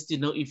artists,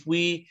 if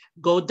we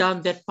go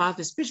down that path,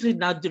 especially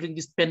now during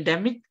this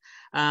pandemic,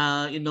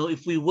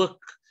 if we work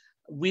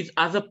with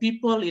other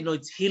people,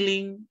 it's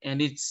healing and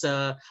it's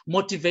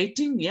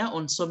motivating,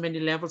 on so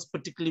many levels,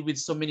 particularly with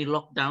so many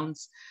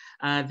lockdowns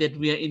that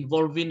we are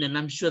involved in. And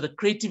I'm sure the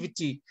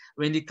creativity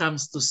when it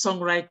comes to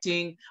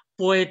songwriting,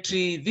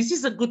 poetry, this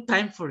is a good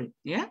time for it,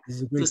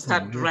 to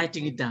start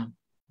writing it down.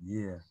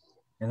 Yeah,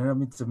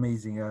 and it's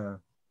amazing.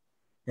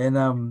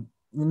 And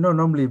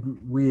normally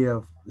we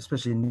have,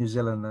 especially in New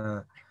Zealand,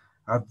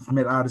 I've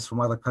met artists from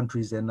other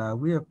countries, and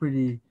we are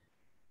pretty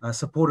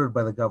supported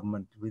by the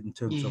government in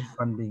terms of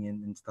funding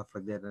and stuff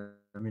like that.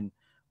 I mean,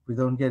 we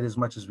don't get as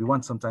much as we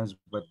want sometimes,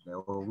 but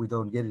or we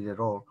don't get it at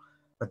all.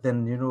 But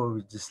then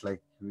we just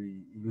like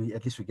we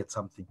at least we get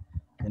something,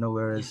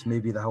 Whereas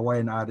maybe the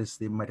Hawaiian artists,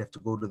 they might have to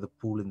go to the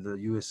pool in the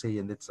USA,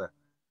 and it's a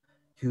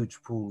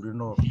huge pool,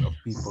 of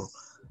people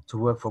to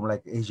work from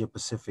like Asia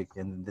Pacific,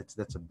 and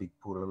that's a big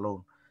pool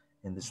alone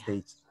in the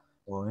States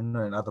or in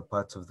other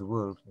parts of the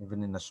world,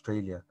 even in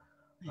Australia.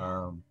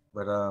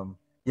 But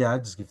yeah, I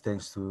just give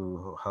thanks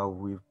to how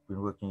we've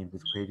been working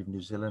with Creative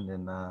New Zealand,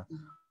 and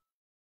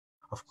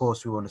of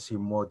course we want to see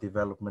more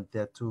development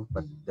there too.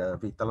 But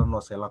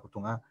Veitalanoa sa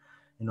Lakutunga,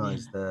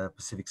 as the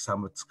Pacific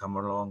Summits come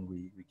along,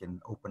 we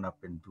can open up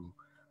and do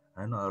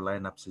our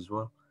lineups as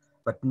well.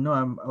 But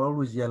I'm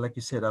always, like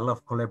you said, I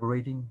love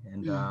collaborating,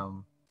 and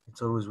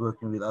it's always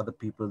working with other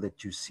people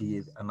that you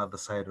see another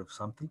side of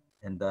something.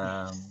 And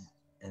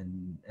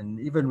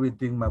even with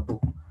doing my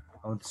book,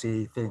 I want to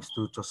say thanks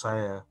to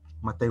Josiah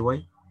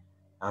Matewai.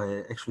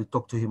 I actually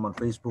talked to him on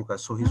Facebook. I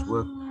saw his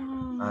work,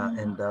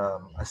 and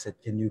I said,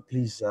 "Can you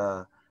please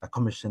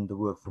commission the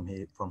work from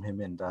him?"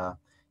 And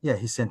yeah,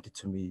 he sent it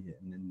to me,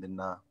 and then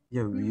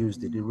yeah, we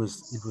used it. It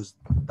was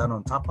done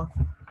on tapa.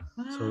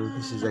 So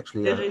this is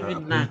actually a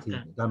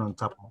painting done on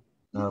tapa,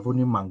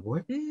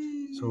 Vunimango.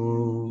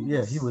 So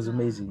yeah, he was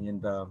amazing,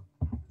 and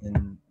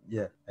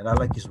yeah, and I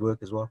like his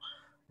work as well.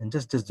 And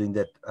just doing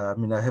that, I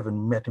mean, I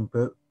haven't met him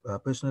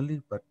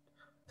personally, but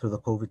through the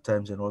COVID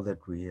times and all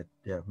that, we had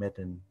met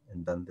and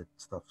done that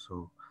stuff.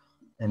 So,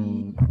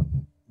 and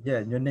yeah,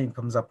 and your name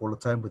comes up all the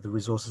time with the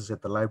resources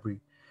at the library,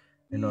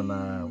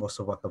 na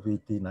Oso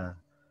Wakaviti, na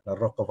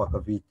Roko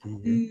Wakaviti,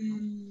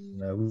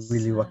 na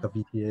Willy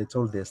Wakaviti. It's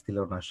all there still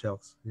on our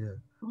shelves. Yeah.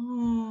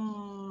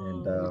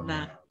 And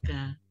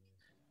Vinaka.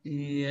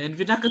 Yeah, and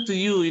Vinaka, to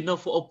you,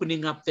 for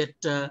opening up that,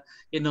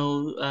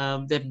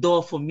 that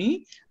door for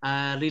me.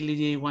 I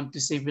really want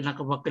to say Vinaka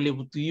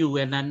vakalevu to you.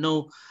 And I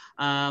know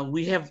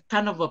we have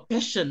kind of a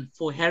passion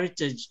for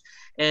heritage.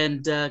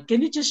 And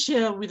can you just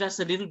share with us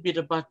a little bit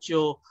about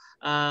your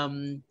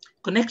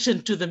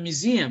connection to the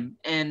museum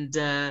and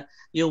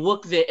your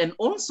work there? And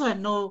also, I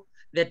know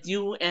that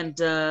you and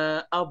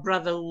our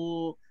brother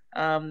who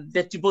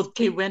that you both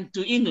went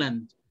to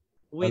England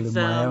with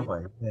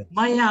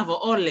Mayava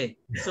Ole.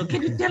 So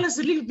can you tell us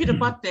a little bit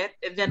about that,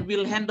 and then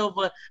we'll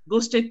go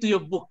straight to your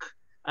book,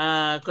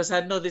 because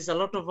I know there's a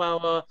lot of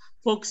our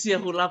folks here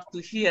who love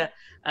to hear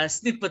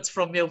snippets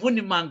from your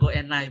Vunimango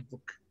and I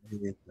book.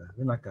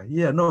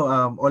 Yeah, no,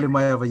 Ole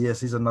Mayava,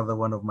 yes, he's another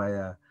one of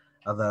my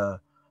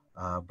other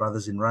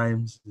brothers in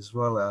rhymes as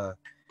well.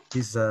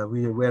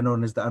 We're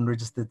known as the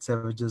Unregistered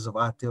Savages of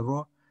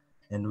Aotearoa,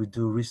 and we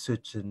do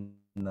research and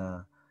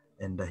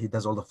he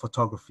does all the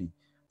photography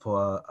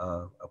for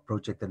a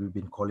project that we've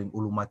been calling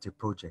Ulumate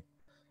Project,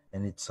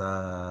 and it's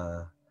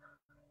a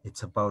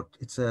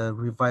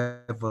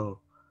revival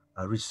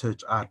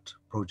research art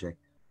project.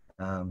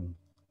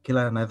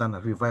 Kila na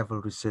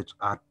revival research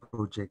art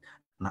project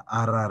na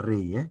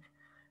RRA,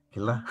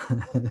 Kila.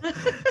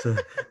 So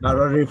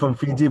RRA from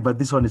Fiji, but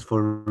this one is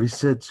for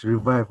research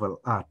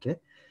revival art.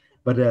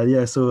 But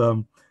yeah,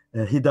 so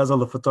he does all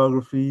the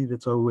photography.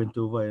 That's why we went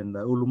over, and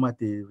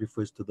Ulumate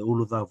refers to the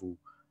Uluthavu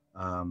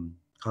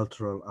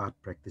cultural art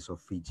practice of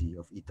Fiji,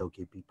 of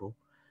Itauke people.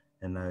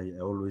 And I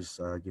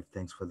always give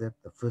thanks for that.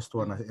 The first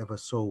one I ever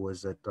saw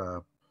was in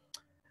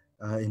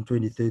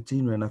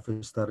 2013 when I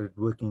first started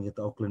working at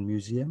the Auckland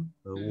Museum,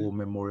 the War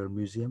Memorial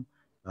Museum.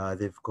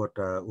 They've got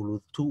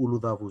two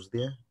Uluthavus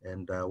there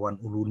and one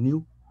Ulu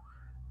New.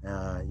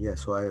 Yeah,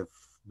 so I've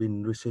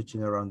been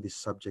researching around this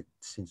subject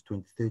since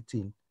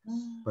 2013.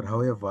 But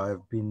however,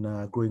 I've been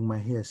growing my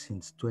hair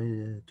since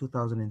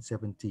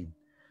 2017.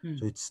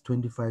 So it's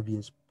 25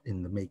 years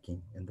in the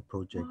making and the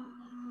project.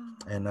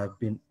 and I've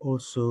been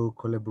also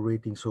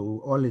collaborating.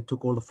 So Ollie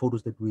took all the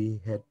photos that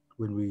we had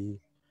when we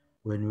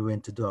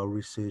went to do our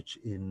research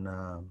in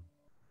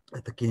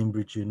at the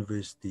Cambridge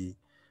University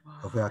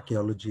of Wow.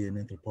 Archaeology and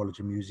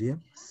Anthropology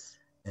Museum, Yes.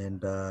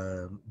 and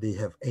they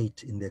have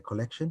 8 in their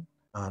collection,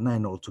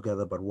 9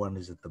 altogether, but one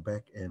is at the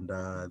back, and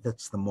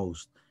that's the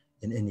most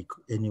in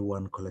any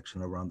one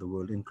collection around the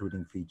world,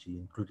 including Fiji,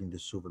 including the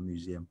Suva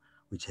Museum,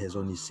 which has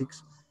only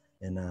 6,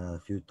 and a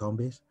few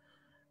tombes.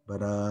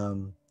 But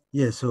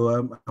yeah, so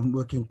I'm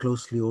working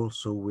closely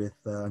also with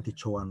Auntie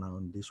Choana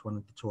on this one,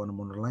 Auntie Choana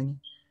Monolangi,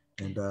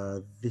 and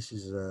this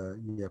is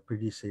yeah,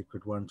 pretty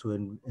sacred one too,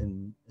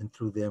 and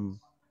through them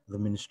the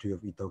Ministry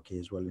of Itoke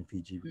as well in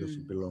Fiji, because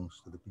it Mm,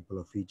 belongs to the people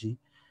of Fiji.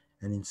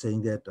 And in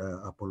saying that,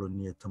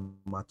 Apollonia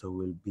Tomato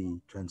will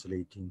be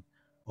translating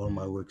all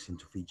my mm, works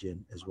into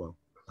Fijian as well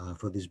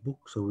for this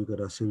book. So we got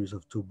a series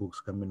of 2 books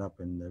coming up,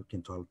 and we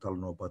can tell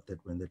know about that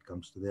when that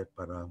comes to that.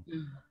 But mm,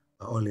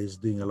 always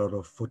doing a lot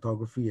of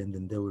photography, and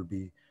then there will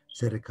be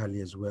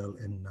serikali as well,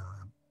 and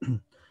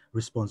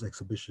response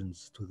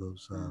exhibitions to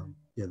those mm.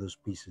 yeah, those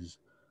pieces.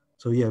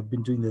 So yeah, I've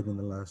been doing that in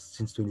the last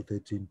since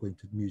 2013, going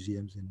to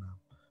museums and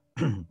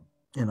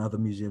and other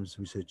museums,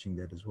 researching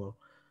that as well,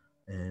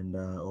 and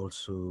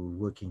also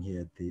working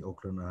here at the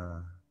Auckland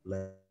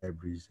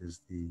Libraries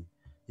as the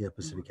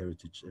Pacific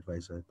Heritage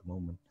Advisor at the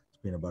moment.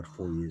 It's been about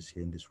 4 years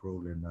here in this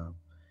role, and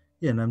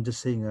yeah, and I'm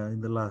just saying,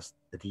 in the last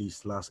at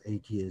least last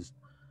 8 years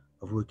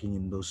of working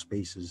in those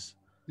spaces,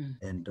 Mm.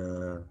 and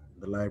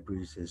the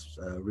libraries has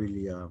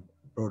really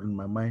broadened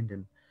my mind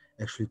and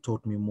actually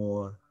taught me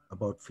more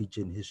about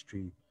Fijian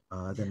history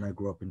Yeah. than I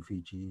grew up in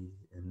Fiji,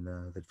 and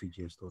that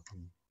Fiji has taught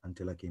me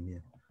until I came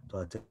here to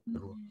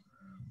Aotearoa.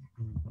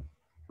 Mm.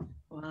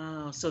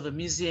 Wow. So the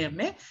museum,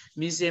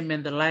 museum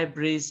and the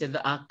libraries and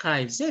the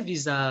archives,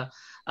 these are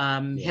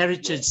Yeah.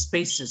 heritage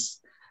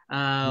spaces,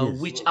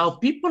 Yes. which our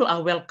people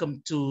are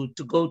welcome to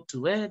go to,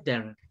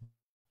 Darren.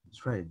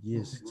 That's right.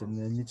 Yes,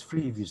 and it's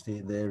free if you stay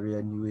in the area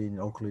and you're in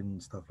Auckland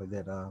and stuff like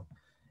that.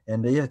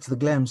 And yeah, it's the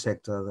glam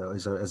sector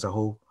as a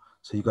whole.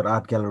 So you got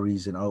art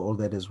galleries and all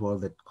that as well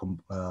that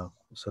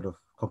sort of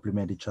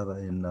complement each other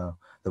in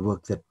the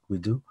work that we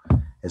do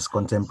as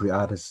contemporary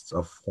artists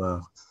of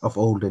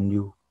old and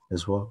new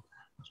as well.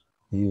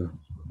 You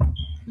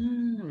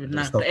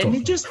better Vinaka. stop And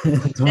you talking. just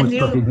Too and much you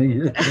talking.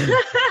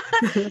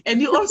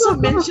 and you also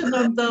mentioned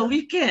on the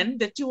weekend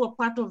that you were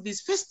part of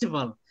this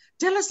festival.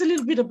 Tell us a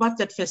little bit about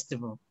that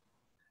festival.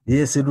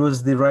 Yes, it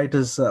was the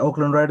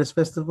Auckland Writers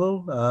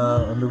Festival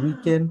on the Wow.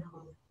 weekend,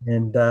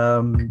 and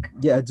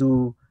yeah,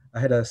 I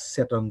had a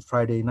set on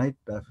Friday night,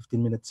 a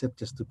 15-minute set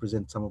just to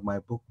present some of my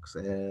books.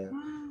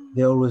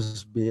 They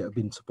always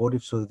been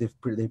supportive, so they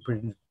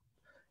printed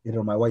it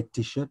on my white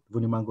T-shirt,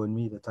 Vunimango and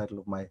Me, the title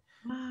of my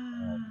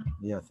Wow.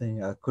 yeah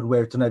thing. I could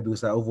wear it tonight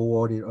because I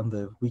overwore it on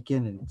the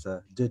weekend, and it's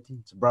dirty.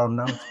 It's brown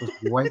now. It's supposed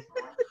to be white,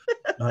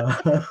 uh,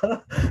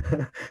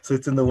 so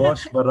it's in the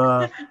wash. But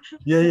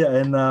yeah,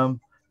 and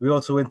we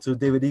also went to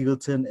David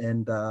Eagleton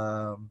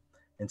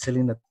and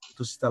Selena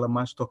Tusitala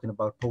Marsh talking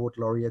about poet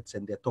laureates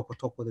and their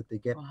toko that they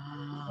get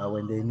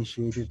when they Wow.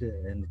 initiated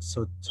it, and it's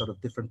sort of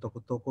different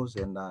tokos,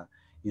 and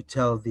you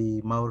tell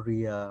the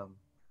Maori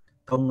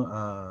tong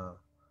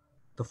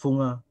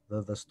tafunga,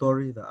 the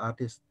story, the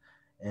artist,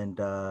 and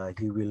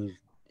he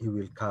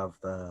will carve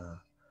the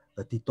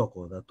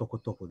titoko, the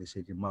toko they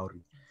say in Maori,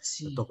 the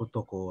See.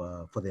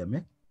 toko for their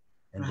me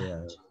and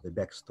Right. their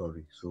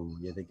backstory. So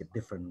yeah, they get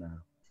different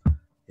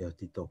yeah,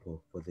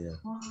 titoko for their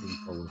being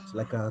poets,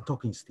 like Wow. a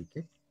talking stick.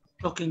 Eh?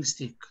 Talking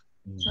stick.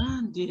 Mm.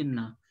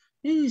 Sandina.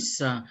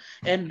 Yes.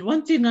 And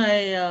one thing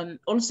I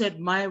also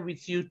admire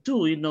with you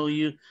too,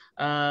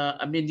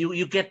 I mean,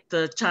 you get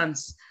the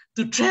chance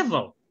to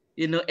travel,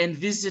 and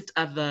visit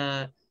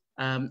other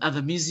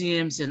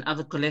museums and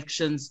other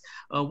collections.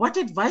 What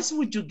advice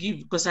would you give?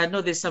 Because I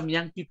know there's some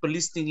young people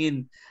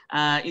listening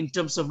in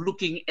terms of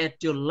looking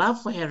at your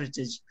love for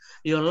heritage,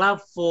 your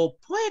love for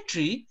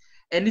poetry,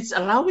 and it's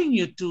allowing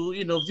you to,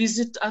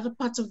 visit other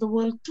parts of the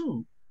world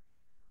too.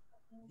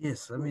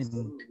 Yes, I mean,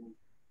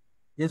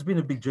 yeah, it's been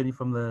a big journey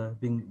from the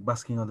being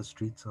basking on the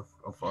streets of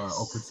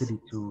Auckland Yes. City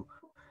to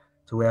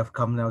where I've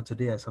come now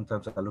today.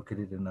 Sometimes I look at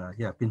it and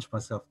yeah, pinch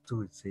myself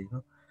too. It's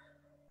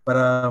but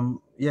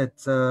yeah,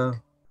 it's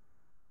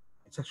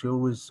actually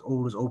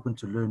always open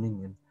to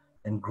learning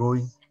and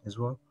growing as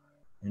well,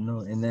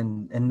 and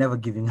then and never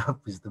giving up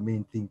is the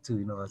main thing too.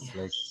 It's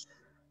like Yes.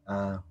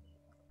 uh,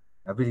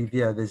 I believe,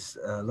 yeah, there's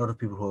a lot of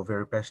people who are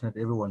very passionate.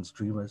 Everyone's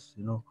dreamers.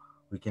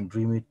 We can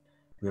dream it.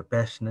 We're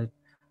passionate.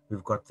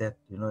 We've got that.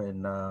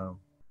 And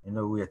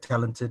we are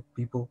talented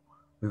people.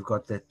 We've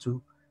got that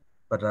too.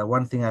 But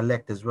one thing I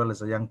lacked as well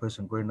as a young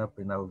person growing up,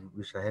 and I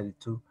wish I had it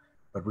too,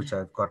 but which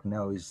Yeah. I've got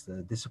now, is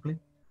discipline.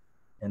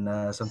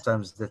 And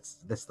sometimes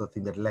that's the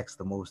thing that lacks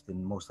the most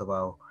in most of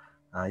our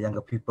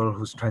younger people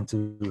who's trying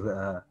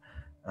to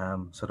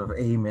sort of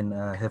aim and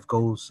have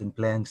goals and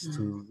plans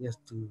Mm,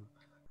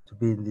 to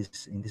be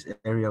in this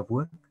area of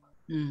work.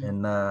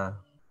 And mm,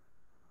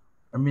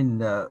 I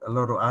mean, a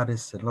lot of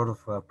artists, a lot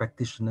of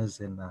practitioners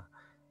and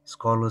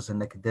scholars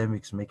and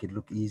academics make it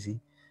look easy,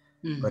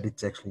 but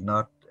it's actually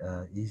not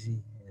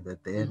easy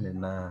at the end.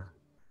 And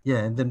yeah,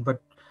 and then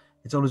but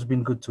it's always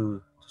been good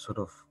to sort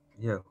of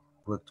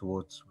work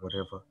towards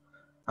whatever.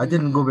 I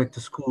didn't go back to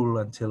school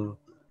until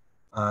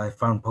I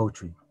found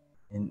poetry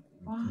in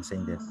in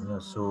saying that,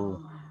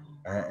 So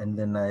and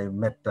then I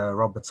met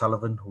Robert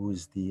Sullivan, who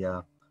is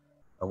the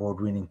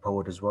award-winning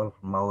poet as well,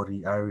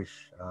 Maori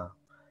Irish.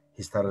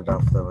 He started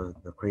off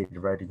the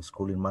creative writing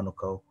school in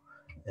Manukau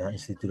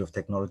Institute of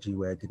Technology,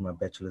 where I did my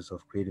bachelor's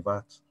of creative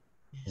arts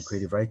in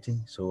creative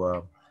writing.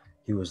 So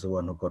he was the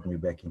one who got me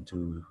back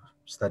into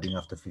studying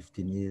after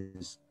 15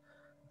 years.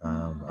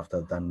 After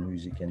I've done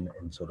music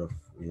and sort of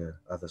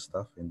other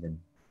stuff, and then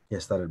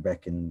started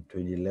back in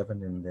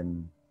 2011, and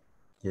then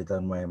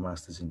done my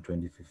master's in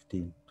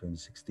 2015,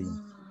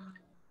 2016.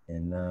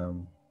 And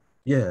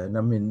and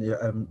I mean,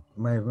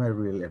 my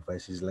real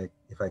advice is like,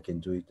 if I can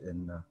do it,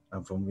 and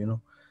I'm from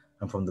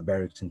the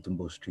barracks in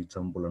Tubou Street,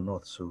 Samabula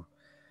North. So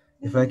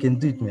if I can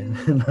do it, man,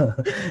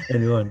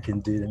 anyone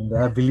can do it. And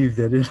I believe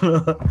that,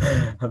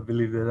 I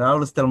believe that. I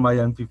always tell my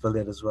young people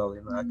that as well.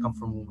 I come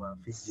from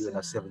Fiji when I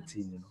was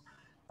 17.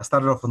 I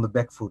started off on the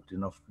back foot.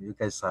 You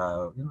guys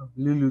are,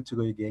 Lulu to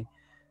go again.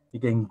 You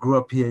can grow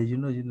up here,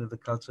 the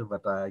culture,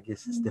 but I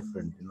guess it's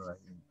different.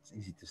 It's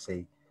easy to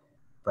say,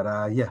 but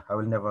yeah, I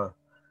will never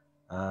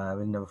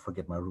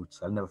forget my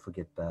roots. I'll never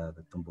forget the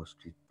Tubou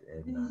Street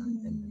and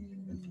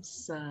Fiji.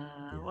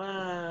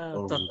 Wow,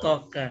 Always,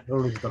 Totoka.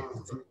 always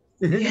Dr. T.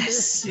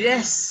 Yes,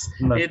 yes.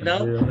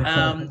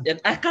 And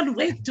I can't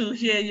wait to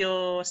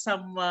hear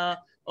some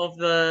of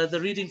the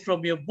reading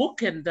from your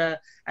book. And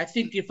I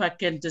think if I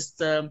can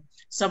just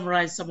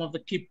summarize some of the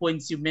key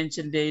points you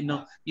mentioned there,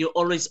 you're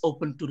always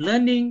open to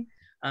learning,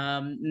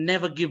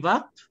 never give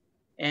up.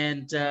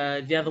 And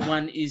the other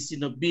one is,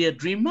 be a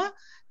dreamer.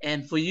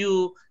 And for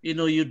you,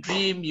 you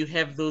dream, you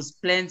have those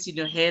plans in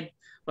your head.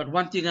 But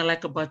one thing I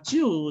like about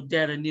you,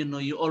 Daren,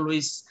 you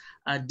always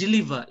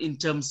deliver in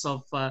terms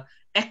of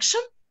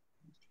action,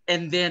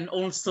 and then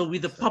also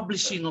with the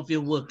publishing of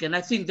your work. And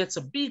I think that's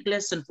a big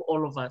lesson for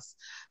all of us.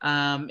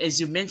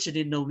 As you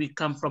mentioned, we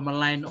come from a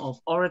line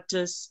of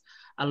orators.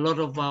 A lot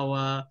of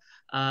our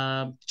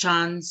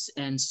chants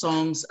and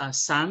songs are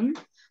sung.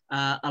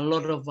 A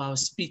lot of our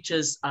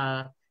speeches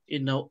are,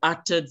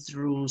 uttered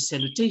through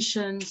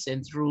salutations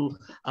and through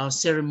our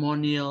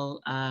ceremonial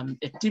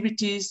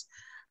activities.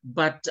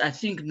 But I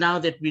think now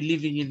that we're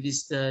living in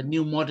this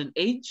new modern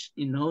age,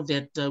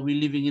 that we're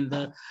living in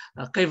the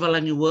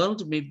Kaivalangi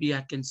world, maybe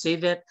I can say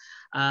that,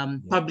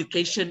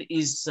 publication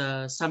is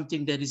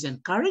something that is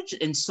encouraged.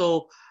 And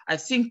so I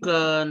think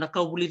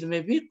nakaulit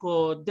maybe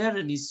ko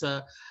Daren is,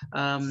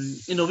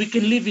 we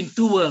can live in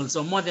two worlds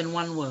or more than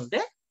one world.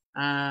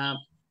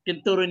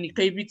 Kentoro ni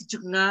kaibiti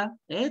chuknga,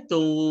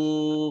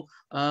 to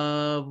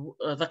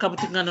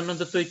takabutinga na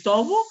nondo to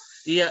itovo,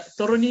 iya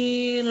toro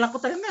ni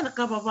lakotaranga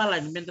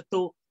nakababala ni menda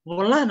to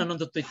wala na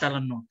nondo to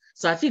italano.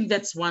 So I think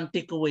that's one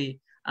takeaway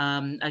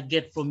I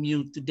get from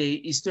you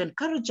today, is to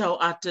encourage our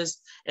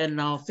artists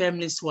and our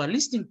families who are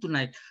listening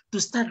tonight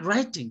to start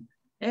writing.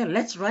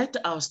 Let's write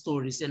our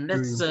stories, and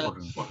let's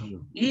record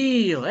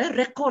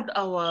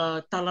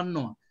our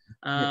talano.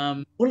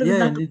 And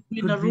it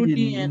could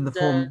be in the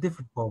form,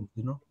 different forms,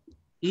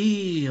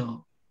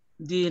 Iyo,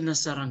 di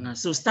nasaranga.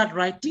 So start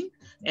writing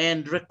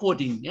and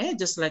recording,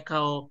 just like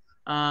how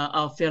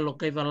our fellow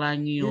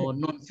Kaivalangi or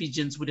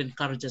non-Fijians would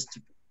encourage us to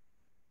do.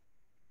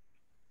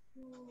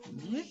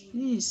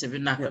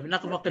 Vinaka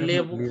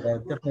vakalevu.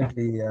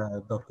 Definitely,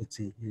 Dr.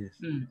 T,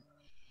 yes. And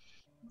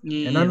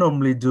I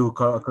normally do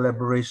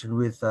collaboration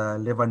with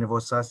Levan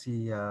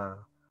Evosasi,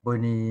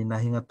 Boini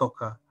Nahinga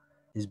Toka.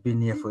 He's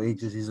been here for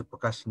ages. He's a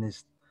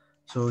percussionist.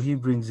 So he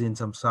brings in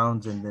some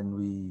sounds, and then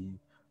we've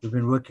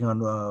been working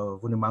on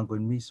Vunimango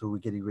and me, so we're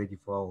getting ready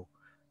for our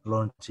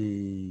launch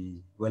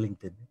in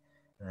Wellington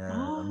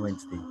on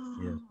Wednesday.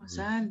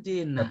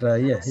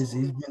 But he's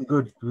been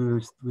good.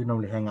 We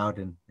normally hang out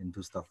and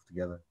do stuff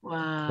together.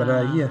 Wow. But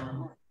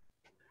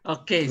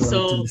Okay,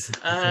 so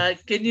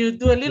can you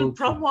do a little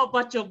promo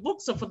about your book?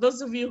 So for those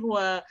of you who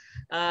are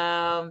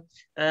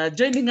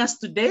joining us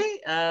today,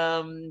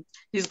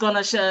 he's going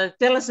to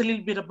tell us a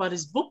little bit about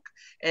his book,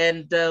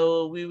 and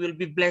we will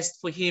be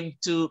blessed for him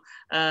to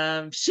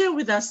share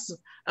with us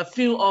a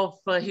few of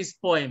his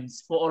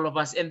poems for all of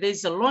us. And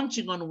there's a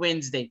launching on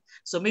Wednesday.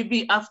 So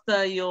maybe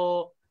after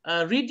your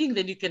reading,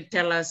 then you can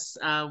tell us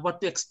what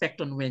to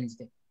expect on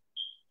Wednesday.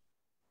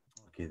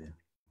 Okay, then.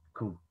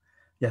 Cool.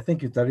 Yeah,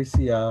 thank you,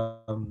 Tarisi.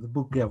 The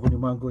book,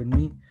 Vunimango and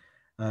Me,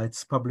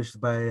 it's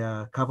published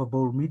by Cover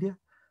Bowl Media.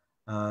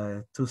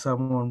 Two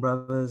Samoan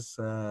brothers,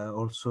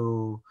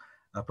 also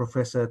a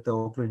professor at the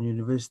Auckland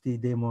University,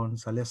 Damon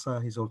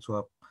Salesa. He's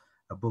also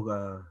a book.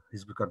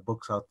 He's got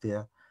books out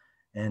there,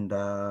 and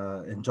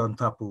John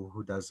Tapu,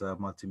 who does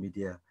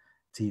multimedia,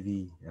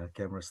 TV,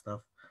 camera stuff.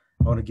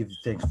 I want to give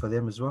thanks for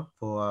them as well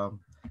for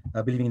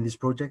believing in this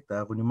project,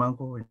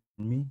 Vunimango and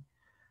Me.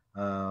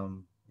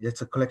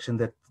 It's a collection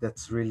that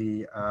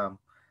really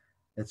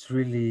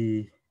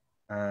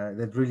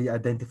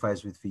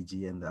identifies with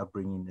Fiji and the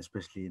upbringing,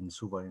 especially in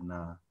Suva in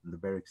the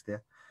barracks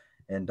there.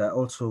 And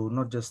also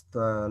not just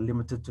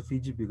limited to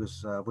Fiji,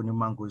 because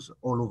Vunimango is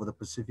all over the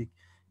Pacific,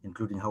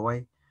 including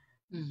Hawaii.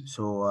 Mm.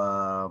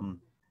 So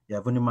yeah,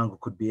 Vunimango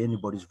could be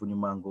anybody's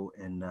Vunimango,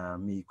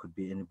 and me could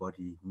be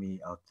anybody, me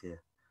out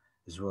there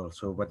as well.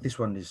 So, but this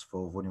one is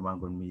for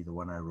Vunimango and me, the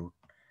one I wrote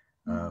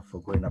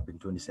for growing up in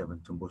 27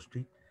 Tubou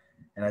Street.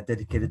 And I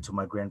dedicated it to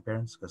my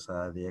grandparents because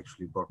they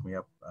actually brought me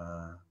up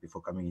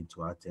before coming into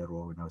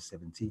Aotearoa when I was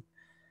 17.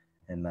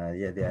 And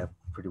yeah, they are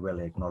pretty well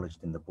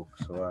acknowledged in the book.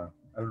 So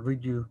I'll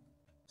read you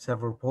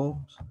several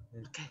poems,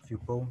 Okay. a few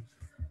poems.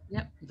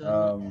 Yep.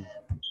 Um,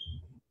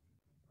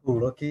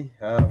 cool, okay.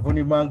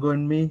 Vunimango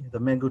and Me, the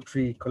Mango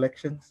Tree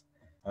Collections,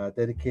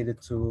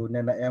 dedicated to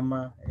Nana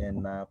Emma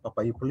and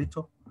Papa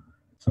Ippolito.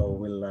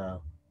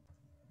 So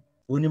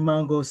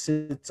Vunimango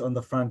sits on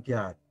the front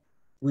yard.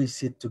 We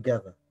sit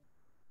together.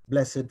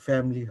 Blessed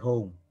family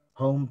home,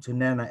 home to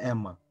Nana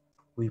Emma.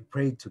 We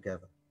prayed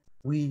together.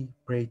 We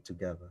prayed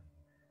together.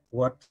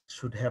 What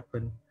should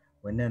happen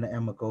when Nana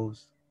Emma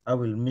goes? I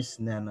will miss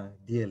Nana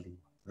dearly.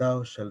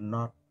 Thou shalt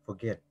not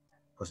forget,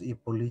 because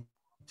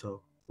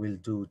Ippolito will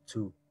do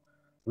too.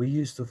 We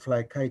used to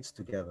fly kites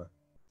together.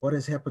 What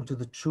has happened to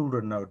the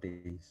children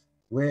nowadays?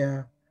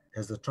 Where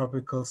has the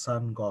tropical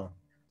sun gone?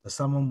 The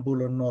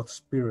Samabula North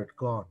spirit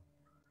gone?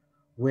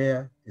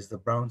 Where is the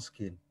brown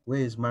skin? Where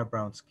is my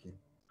brown skin?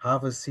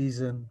 Harvest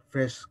season,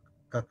 fresh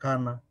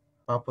kakana,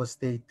 Papa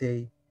stay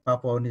tay,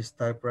 Papa on his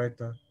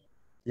typewriter,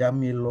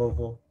 Yami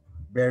Lovo,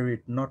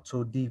 buried not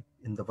so deep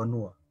in the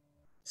Vanua.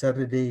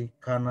 Saturday,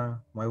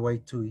 Kana, my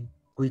Waitui,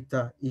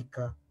 Kuita,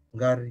 Ika,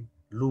 Ngari,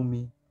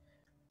 Lumi,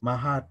 my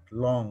heart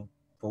long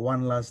for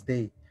one last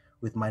day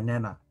with my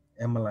Nana,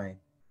 Emmeline.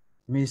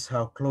 Miss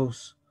how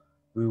close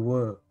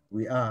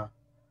we are,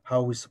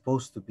 how we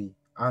supposed to be,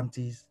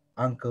 aunties,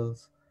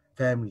 uncles,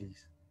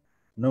 families.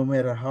 No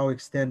matter how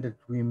extended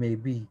we may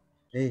be,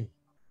 hey,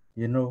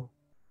 you know,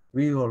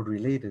 we all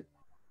related.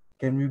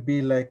 Can we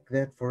be like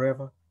that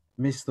forever?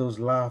 Miss those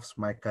laughs,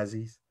 my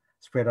cousins,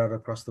 spread out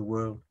across the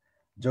world.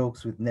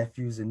 Jokes with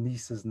nephews and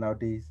nieces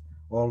nowadays,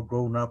 all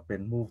grown up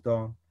and moved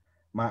on.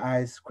 My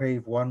eyes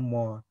crave one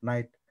more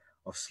night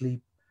of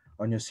sleep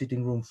on your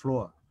sitting room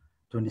floor,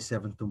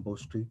 27 Tubou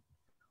Street.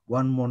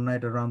 One more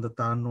night around the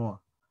Talanoa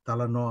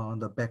on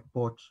the back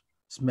porch.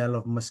 Smell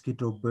of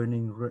mosquito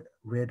burning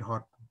red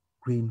hot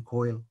green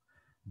coil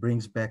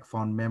brings back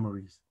fond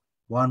memories.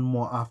 One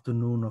more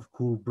afternoon of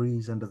cool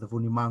breeze under the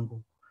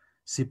Vunimango,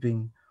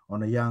 sipping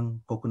on a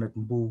young coconut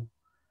mbu,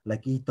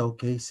 like Ito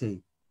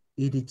say,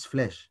 eat its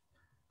flesh,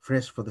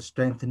 fresh for the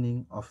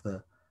strengthening of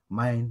the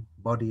mind,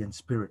 body, and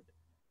spirit.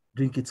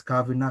 Drink its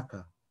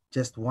Vinaka,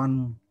 just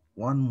one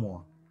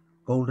more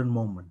golden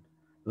moment.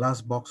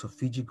 Last box of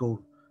Fiji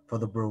gold for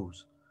the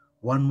bros.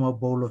 One more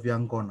bowl of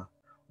Yangona.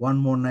 One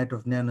more night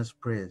of Nana's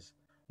prayers.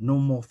 No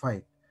more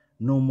fight.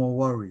 No more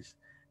worries.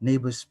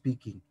 Neighbors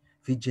speaking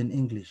Fijian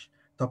English,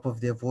 top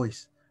of their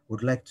voice.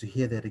 Would like to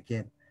hear that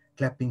again.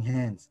 Clapping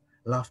hands,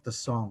 laughter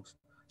songs,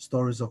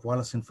 stories of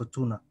Wallace and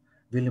Fortuna,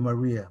 Villa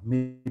Maria,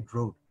 Mid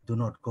Road. Do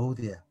not go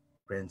there,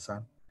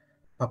 grandson.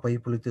 Papa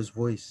Ippolito's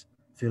voice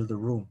filled the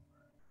room,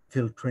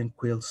 filled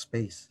tranquil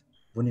space.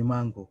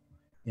 Vunimango,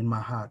 in my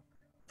heart,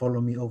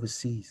 follow me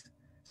overseas.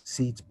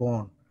 Seeds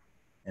born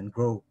and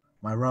grow.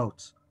 My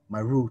roots,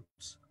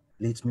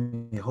 leads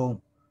me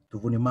home to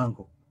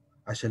Vunimango.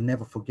 I shall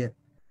never forget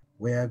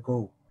where I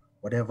go,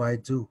 whatever I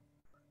do,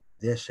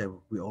 there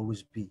shall we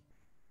always be.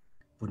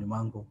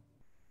 Vunimango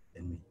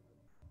and me.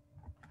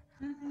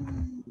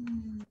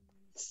 Mm.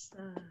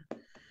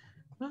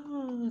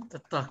 Oh, the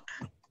talk.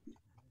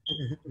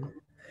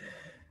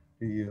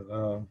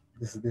 Yeah,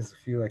 there's a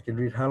few I can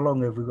read. How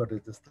long have we got?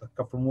 Just a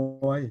couple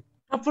more. Eh?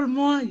 Couple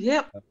more,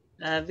 yep.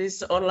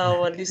 This all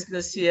our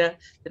listeners here.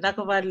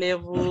 Vinaka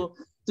vakalevu,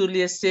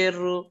 Tulia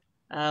Seru,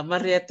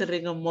 Marietta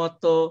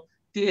Ringamoto,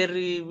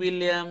 Thierry,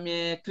 William,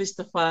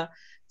 Christopher.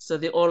 So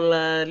they all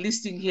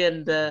listening here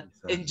and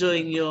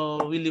enjoying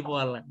your Willy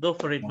Walla. Go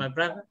for it, my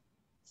brother.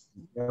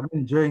 I'm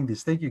enjoying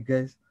this. Thank you,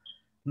 guys.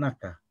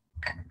 Naka.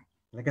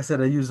 Like I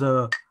said, I use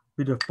a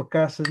bit of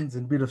percussions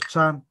and bit of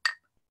chant.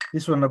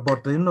 This one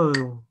about na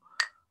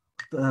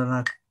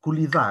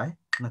kulida,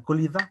 na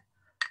kulida.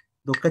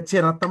 Do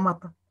kachena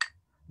tamata.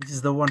 This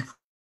is the one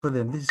for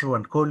them. This is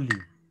one. Koli,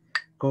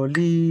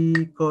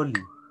 koli,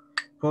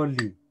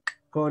 koli,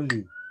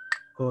 koli.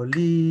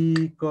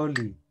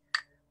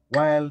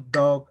 Wild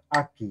dog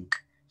Aki.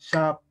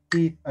 Sharp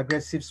teeth,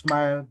 aggressive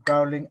smile,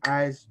 growling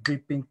eyes,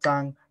 dripping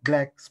tongue,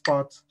 black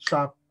spots,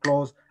 sharp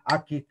claws.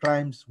 Aki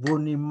climbs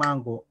Vuni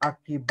Mango.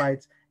 Aki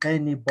bites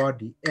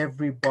anybody,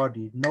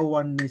 everybody. No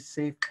one is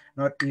safe,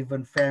 not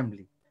even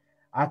family.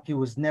 Aki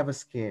was never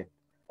scared,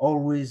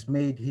 always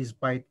made his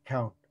bite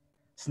count.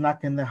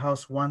 Snuck in the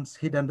house once,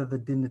 hid under the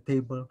dinner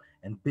table,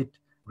 and bit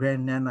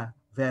Grandnana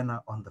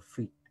Vanna on the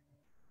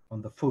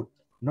foot.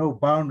 No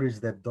boundaries,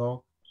 that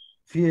dog.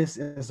 Fierce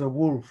as a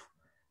wolf,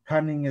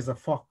 cunning as a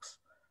fox,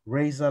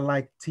 razor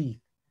like teeth.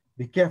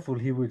 Be careful,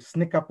 he will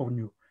sneak up on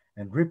you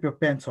and rip your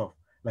pants off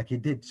like he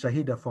did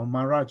Shahida from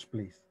Maraj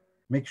place.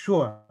 Make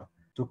sure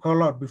to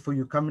call out before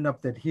you coming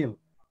up that hill.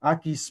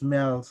 Aki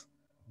smells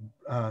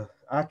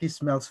Aki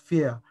smells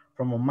fear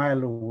from a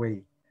mile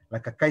away,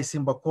 like a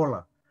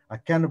Kaisimbakola, a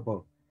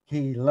cannibal.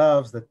 He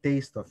loves the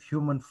taste of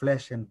human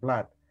flesh and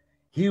blood.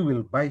 He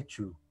will bite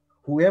you,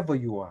 whoever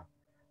you are.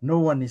 No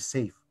one is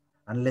safe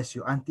unless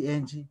you Auntie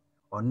Angie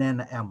or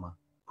Nana Emma.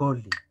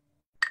 Koli,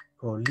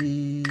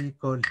 Koli,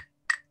 Koli,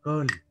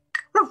 Koli.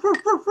 Ruff,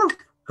 ruff, ruff, ruff.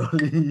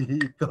 Koli,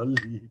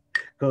 Koli,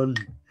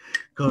 Koli,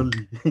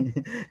 Koli.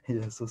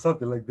 Yeah, so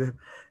something like that.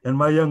 And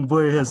my young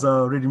boy has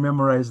already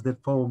memorized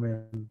that poem,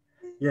 and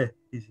yeah,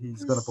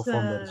 he's gonna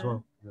perform that as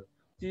well. Yeah.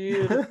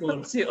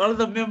 Beautiful. See all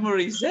the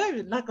memories, eh?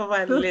 Vinaka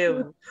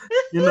vakalevu.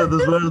 You know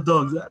those wild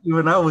dogs.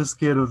 Even I was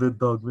scared of that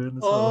dog,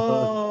 man.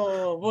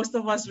 So Oh, most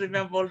of us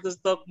remember all those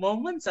dog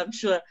moments. I'm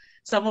sure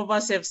some of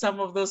us have some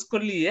of those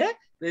koli, eh?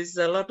 There's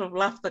a lot of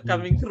laughter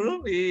coming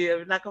through.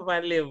 Vinaka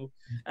vakalevu.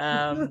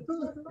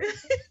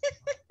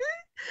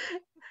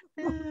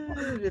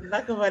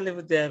 Vinaka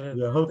vakalevu, Daren.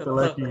 yeah, I hope they're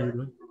liking it.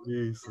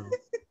 Yeah,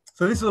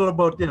 so this is all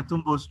about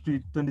Tubou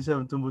Street,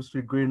 27 Tubou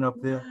Street, growing up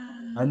there.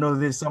 I know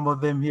there's some of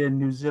them here in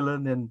New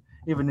Zealand and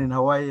even in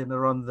Hawaii and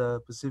around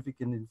the Pacific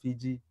and in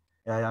Fiji.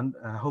 I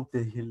hope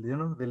they're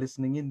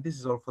listening in. This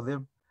is all for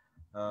them.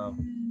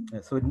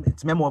 So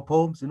it's memoir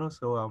poems,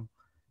 so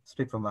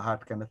straight from the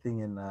heart kind of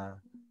thing.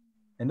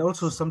 And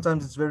also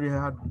sometimes it's very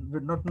hard,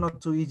 but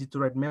not too easy to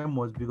write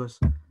memoirs because,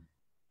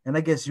 and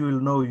I guess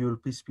you'll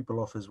piss people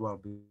off as well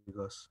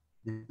because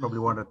they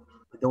probably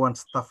they want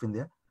stuff in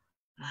there.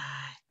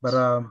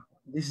 But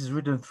this is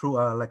written through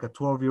like a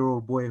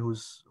 12-year-old boy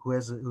who's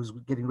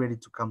getting ready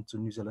to come to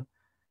New Zealand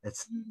at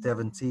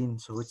 17.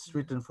 So it's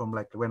written from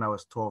like when I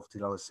was 12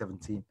 till I was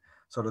 17.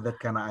 Sort of that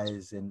kind of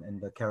eyes and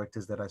the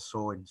characters that I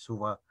saw in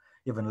Suva,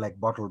 even like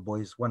Bottle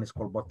Boys. One is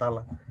called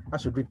Botala. I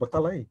should read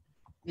Botala, eh?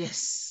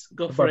 Yes,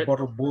 go for it.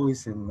 Bottle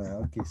Boys and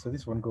okay, so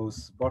this one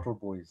goes Bottle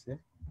Boys, yeah.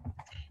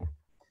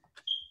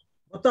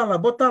 Botala,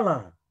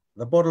 Botala.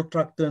 The bottle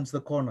truck turns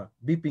the corner,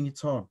 beeping its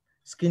horn.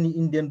 Skinny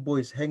Indian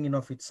boys hanging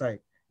off its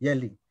side,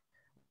 yelling,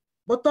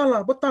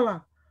 Botala,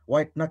 Botala.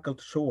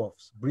 White-knuckled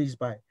show-offs breeze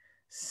by.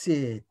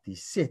 Seti,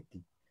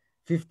 Seti.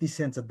 50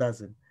 cents a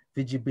dozen,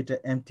 Fiji bitter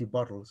empty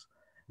bottles.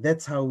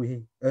 That's how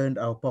we earned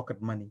our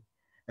pocket money.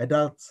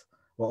 Adults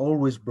were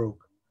always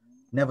broke.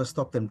 Never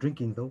stopped them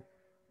drinking though.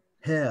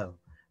 Hell,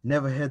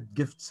 never had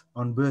gifts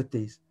on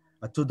birthdays.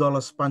 A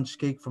 $2 sponge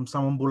cake from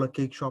Samabula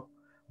cake shop,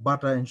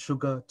 butter and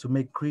sugar to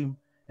make cream,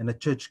 and a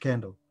church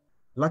candle.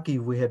 Lucky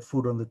we had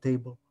food on the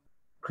table.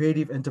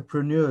 Creative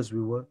entrepreneurs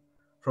we were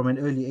from an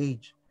early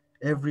age.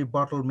 Every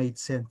bottle made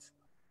sense.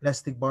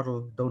 Plastic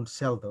bottle don't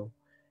sell though.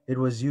 It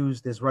was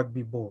used as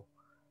rugby ball.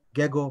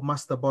 Gego,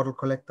 master bottle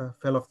collector,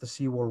 fell off the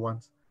seawall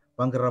once.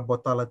 Bangara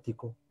botala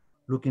tiko,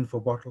 looking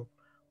for bottle,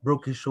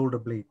 broke his shoulder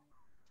blade.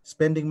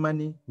 Spending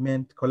money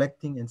meant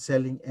collecting and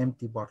selling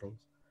empty bottles.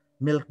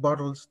 Milk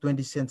bottles,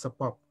 20 cents a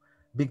pop.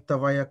 Big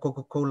Tavaya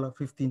Coca-Cola,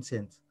 15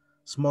 cents.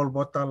 Small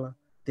Botala,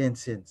 10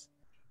 cents.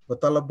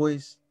 Botala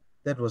boys,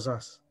 that was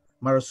us.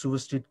 Suva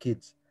Street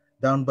kids,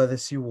 down by the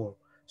seawall.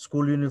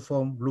 School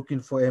uniform, looking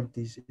for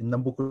empties in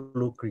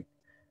Nambukulo Creek.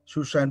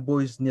 Shoeshine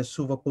boys near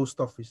Suva post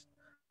office,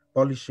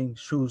 polishing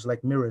shoes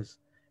like mirrors.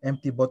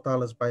 Empty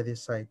botalas by their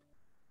side.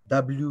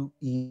 WES.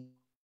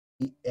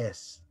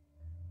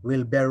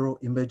 Wheelbarrow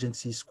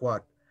Emergency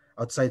Squad,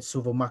 outside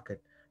Suva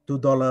Market,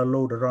 $2 a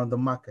load around the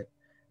market.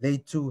 They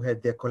too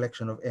had their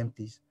collection of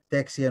empties.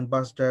 Taxi and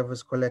bus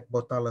drivers collect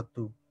botala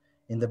too.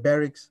 In the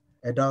barracks,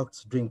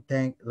 adults drink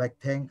like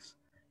tanks,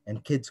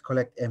 and kids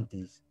collect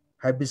empties.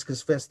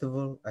 Hibiscus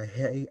Festival, a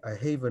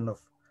haven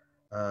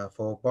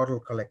for bottle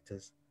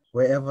collectors.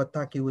 Wherever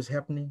Taki was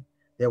happening,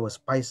 there was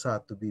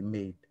paisa to be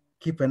made.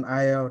 Keep an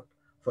eye out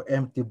for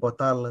empty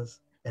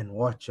botalas and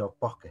watch your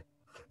pocket.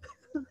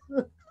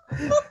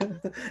 You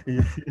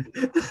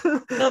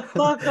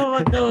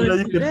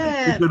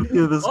can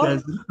hear this,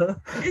 guys.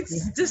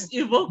 It's just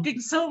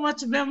evoking so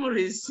much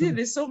memories. See,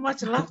 there's so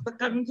much laughter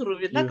coming through.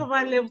 Vinaka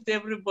vakalevu to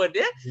everybody.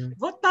 Yeah?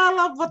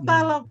 Botala,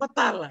 botala,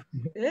 botala.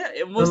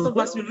 Yeah, most of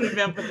us will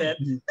remember that.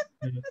 Hey,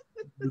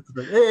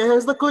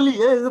 here's the collie.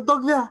 Hey, the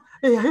dog there.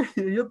 Hey,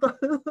 you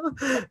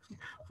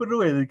for the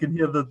way you can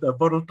hear the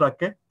bottle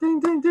truck. Eh? Ding,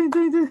 ding, ding,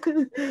 ding, ding.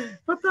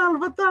 Batal,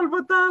 batal,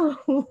 batal.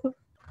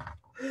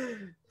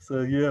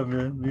 So yeah,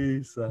 man,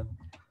 maybe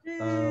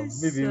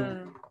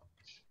a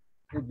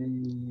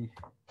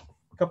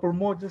couple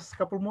more, just a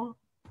couple more.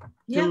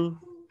 Yeah.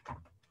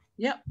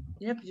 Yep,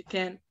 you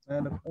can.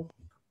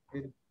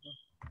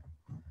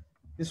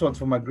 This one's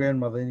for my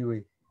grandmother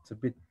anyway. It's a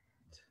bit.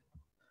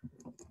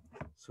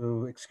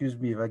 So excuse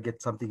me if I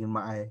get something in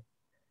my eye.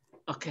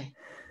 Okay.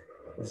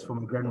 This is for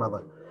my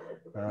grandmother.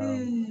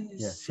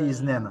 Yeah, she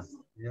is Nana.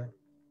 Yeah.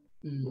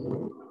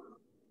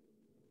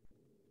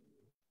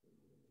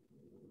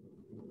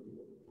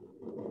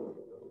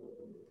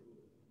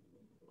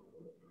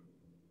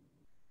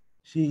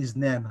 She is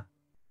Nana.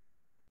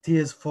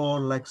 Tears fall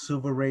like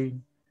silver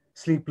rain,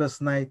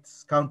 sleepless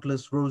nights,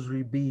 countless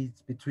rosary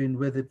beads between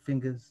withered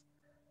fingers,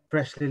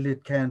 freshly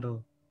lit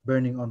candle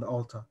burning on the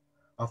altar.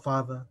 Our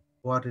Father,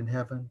 who art in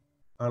heaven,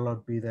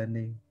 hallowed be thy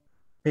name.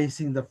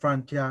 Pacing the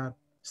front yard,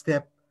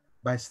 step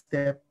by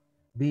step,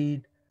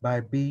 bead by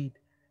bead,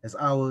 as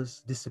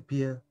hours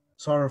disappear,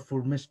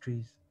 sorrowful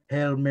mysteries.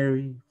 Hail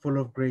Mary, full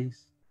of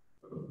grace.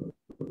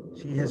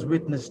 She has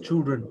witnessed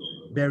children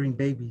bearing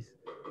babies,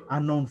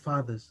 unknown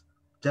fathers,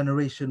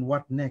 generation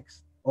what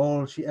next?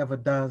 All she ever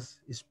does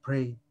is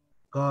pray,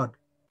 God,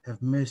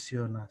 have mercy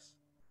on us.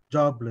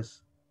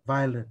 Jobless,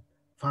 violent,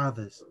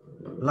 fathers,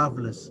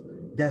 loveless,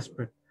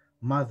 desperate,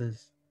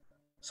 mothers,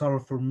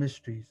 sorrowful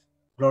mysteries.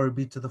 Glory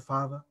be to the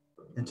Father,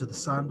 and to the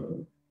Son,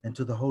 and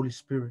to the Holy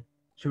Spirit.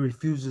 She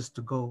refuses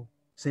to go,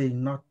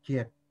 saying, Not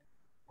yet,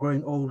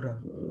 growing older,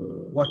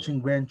 watching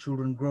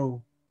grandchildren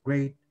grow,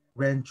 great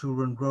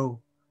grandchildren grow,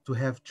 to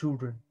have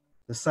children.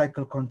 The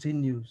cycle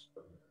continues.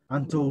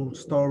 Untold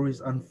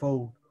stories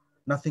unfold.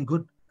 Nothing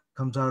good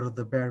comes out of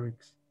the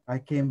barracks. I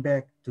came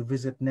back to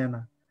visit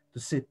Nana, to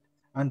sit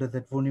under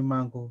that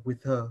Vunimango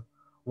with her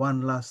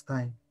one last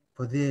time.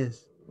 For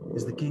theirs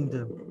is the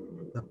kingdom,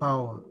 the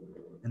power,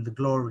 and the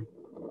glory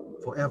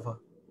forever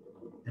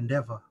and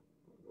ever.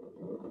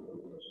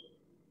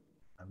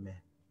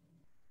 Amen.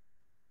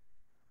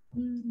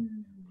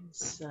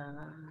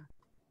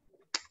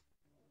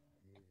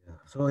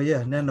 So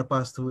yeah, Nana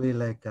passed away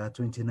like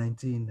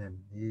 2019, and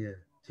yeah,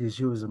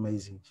 she was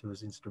amazing. She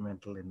was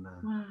instrumental in my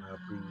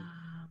upbringing,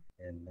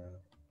 and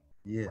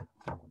yeah.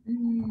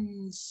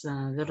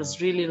 That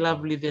was really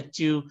lovely that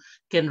you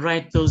can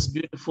write those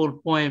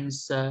beautiful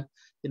poems,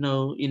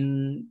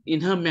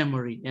 in her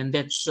memory, and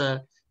that's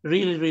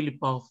really, really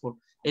powerful.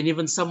 And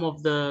even some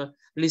of the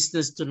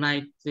listeners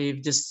tonight,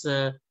 they've just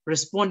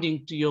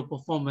responding to your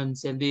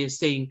performance, and they're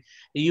saying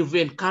you've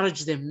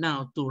encouraged them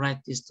now to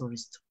write these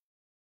stories too.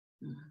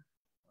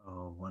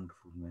 Oh,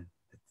 wonderful, man.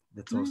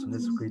 That's awesome.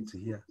 That's great to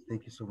hear.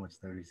 Thank you so much,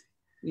 Tarisi.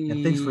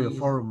 And thanks for your Mm.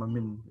 forum. I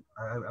mean,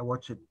 I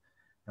watch it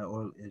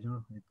all,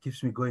 it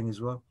keeps me going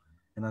as well.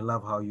 And I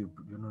love how you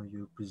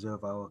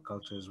preserve our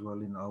culture as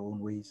well in our own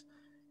ways,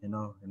 And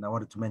I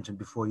wanted to mention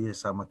before,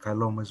 yes, I'm a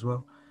Kailom as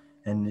well.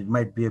 And it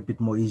might be a bit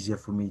more easier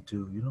for me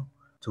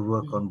to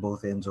work on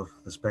both ends of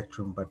the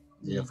spectrum. But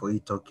yeah, Yeah. for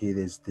Itoke,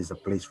 there's a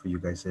place for you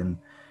guys. And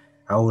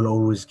I will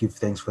always give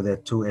thanks for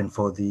that too, and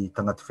for the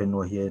Tangata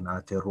Whenua here in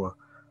Aotearoa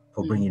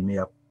for Mm. bringing me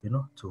up,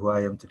 to who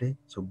I am today.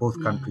 So both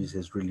Mm. countries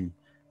has really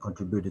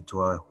contributed to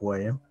who I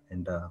am,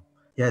 and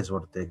yeah, I just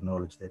wanted to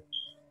acknowledge that.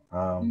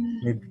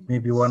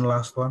 Maybe one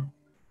last one.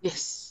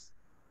 Yes.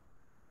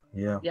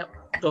 Yeah, Yep.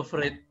 Go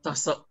for it.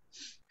 Toss up.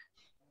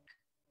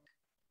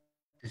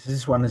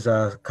 this one is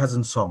a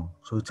cousin song.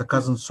 So it's a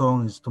cousin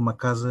song. It's to my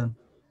cousin.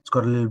 It's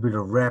got a little bit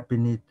of rap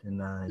in it, and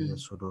yeah,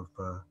 sort of.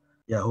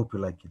 Yeah, I hope you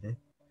like it.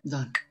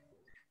 Done.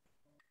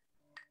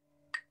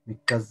 Me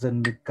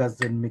cousin, me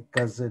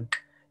cousin,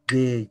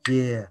 yeah,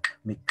 yeah.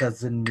 Me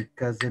cousin,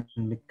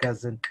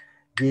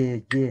 yeah,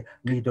 yeah.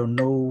 Me don't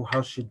know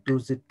how she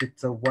does it.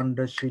 It's a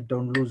wonder she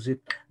don't lose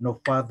it.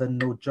 No father,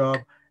 no job,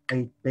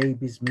 8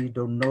 babies. Me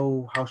don't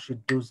know how she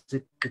does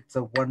it. It's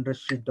a wonder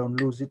she don't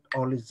lose it.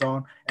 All is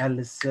on.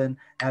 Allison,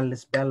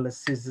 Alice, Bella,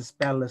 Scissors,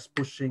 Palace,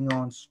 pushing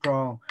on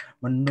strong,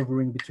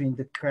 maneuvering between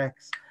the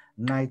cracks.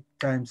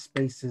 Nighttime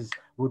spaces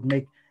would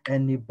make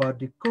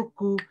anybody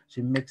cuckoo.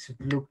 She makes it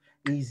look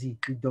easy.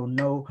 You don't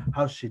know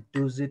how she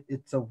does it.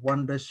 It's a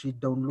wonder she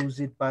don't lose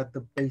it by the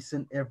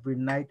basin every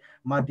night.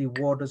 Muddy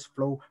waters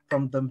flow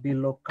from the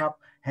below cup.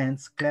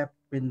 Hands clap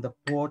in the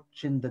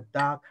porch in the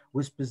dark.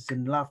 Whispers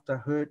and laughter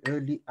heard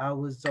early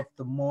hours of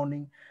the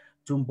morning.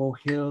 Tumbo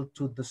Hill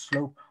to the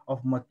slope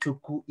of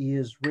Matuku,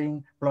 ears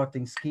ring,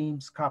 plotting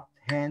schemes, cupped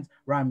hands,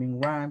 rhyming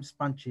rhymes,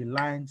 punchy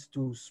lines,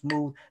 too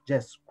smooth,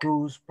 just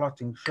cruise,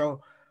 plotting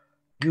show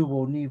you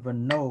won't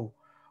even know.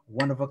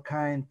 One of a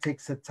kind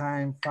takes a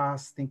time,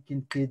 fast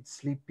thinking kids,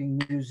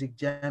 sleeping music,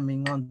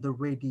 jamming on the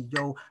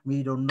radio.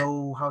 Me don't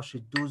know how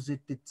she does it,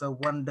 it's a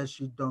wonder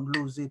she don't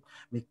lose it.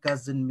 Me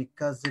cousin, me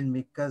cousin,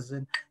 me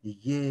cousin,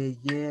 yeah,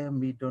 yeah.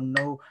 Me don't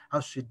know how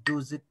she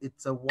does it,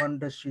 it's a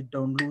wonder she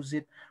don't lose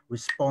it.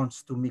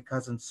 Response to me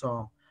cousin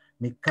song.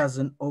 Me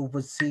cousin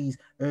overseas,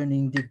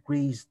 earning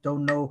degrees,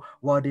 don't know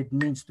what it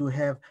means to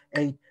have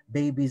 8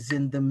 babies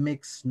in the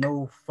mix.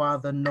 No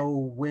father, no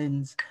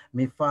wins.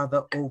 Me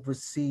father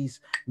overseas,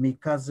 me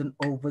cousin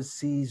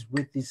overseas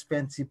with his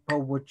fancy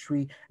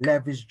poetry,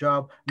 lavish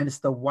job,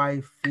 minister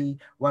wifey,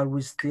 while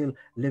we still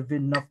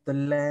living off the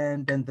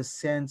land and the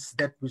cents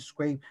that we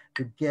scrape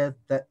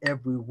together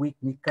every week.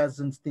 Me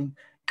cousins think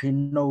he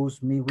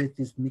knows me with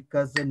his me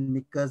cousin,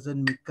 me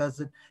cousin, me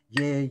cousin,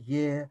 yeah,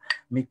 yeah.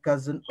 Me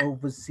cousin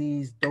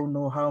overseas, don't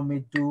know how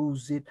me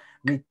does it.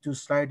 Me too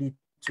slighty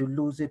to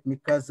lose it. Me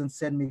cousin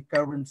send me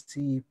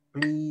currency,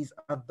 please.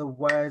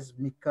 Otherwise,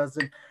 me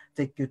cousin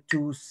take your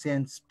 2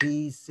 cents,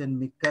 please. And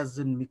me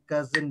cousin, me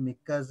cousin, me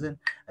cousin,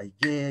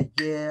 yeah,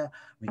 yeah.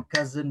 Me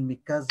cousin, me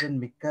cousin,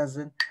 me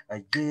cousin,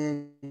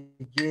 yeah,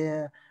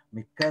 yeah.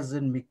 Me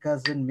cousin, me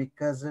cousin, me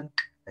cousin,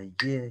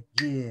 yeah,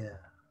 yeah,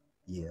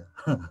 yeah.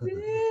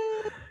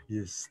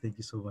 Yes, thank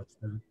you so much.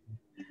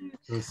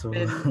 So,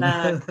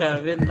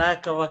 Vinaka,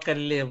 Vinaka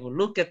vakalevu.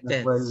 Look at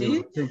that's that. my See?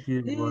 level. Thank you,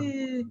 everyone.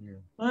 Eh,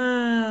 Yeah.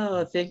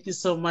 Wow. Thank you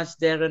so much,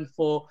 Daren,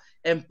 for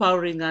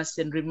empowering us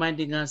and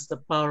reminding us the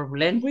power of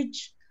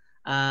language.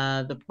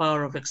 the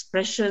power of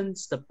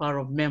expressions, the power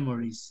of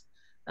memories.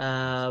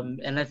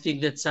 And I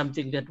think that's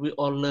something that we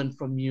all learn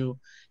from you.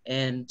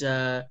 And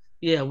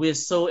yeah, we're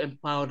so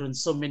empowered on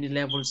so many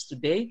levels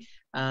today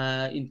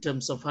in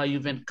terms of how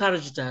you've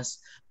encouraged us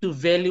to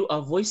value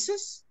our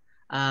voices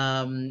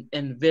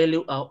and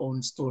value our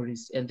own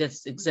stories. And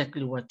that's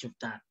exactly what you've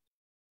done.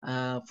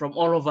 From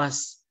all of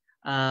us,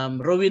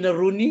 Rowena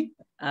Rooney,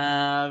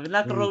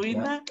 Vinaka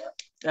Rowena,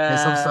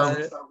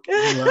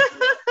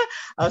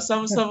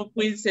 Some. some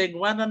queen saying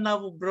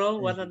Wananabu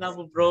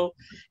bro,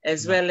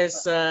 as well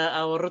as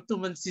our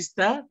Rotuman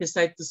sister,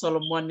 beside to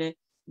Solomone,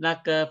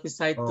 Naka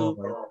beside to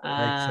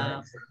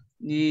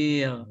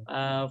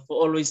for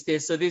always there.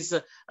 So this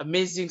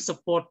amazing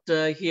support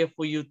here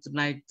for you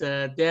tonight,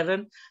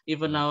 Daren.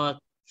 Even our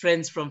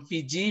friends from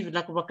Fiji,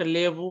 Vinaka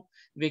vakalevu,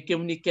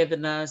 Veitalanoa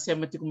na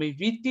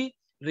Samabula.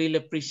 Really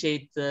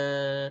appreciate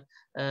the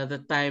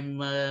time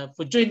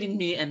for joining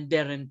me and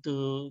Daren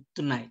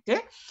tonight.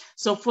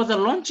 So for the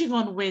launching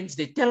on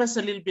Wednesday, tell us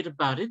a little bit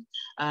about it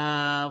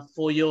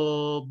for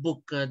your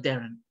book,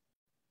 Daren.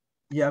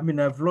 Yeah, I mean,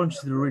 I've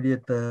launched it already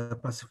at the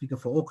Pacifica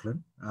for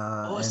Auckland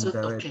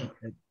Okay.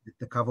 at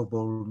the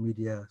Coverball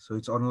Media. So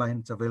it's online,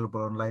 it's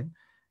available online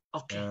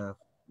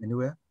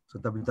anywhere. So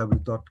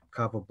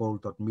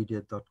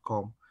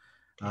www.coverball.media.com.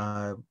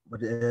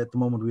 But at the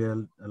moment, we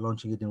are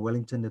launching it in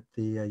Wellington at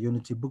the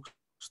Unity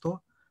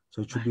Bookstore.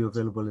 So it should be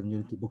available in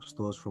Unity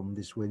Bookstores from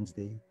this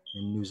Wednesday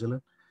in New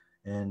Zealand.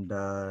 And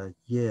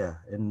yeah,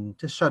 and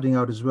just shouting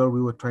out as well,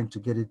 we were trying to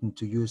get it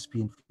into USP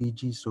in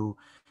Fiji. So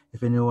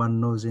if anyone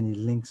knows any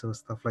links or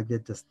stuff like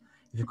that, just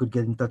if you could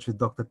get in touch with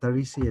Dr.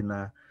 Tarisi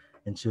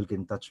and she'll get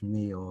in touch with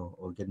me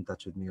or get in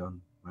touch with me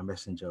on my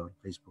messenger on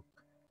Facebook.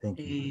 Thank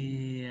you.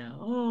 Yeah.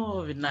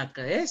 Oh,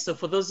 Vinaka. So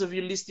for those of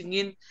you listening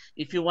in,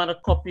 if you want a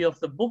copy of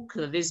the book,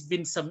 there's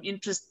been some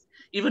interest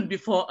even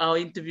before our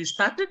interview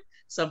started.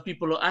 Some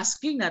people are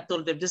asking. I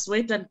told them just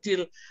wait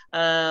until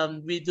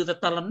we do the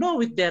Talanoa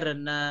with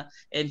Daren,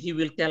 and he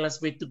will tell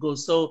us where to go.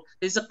 So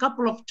there's a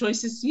couple of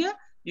choices here.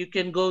 You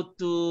can go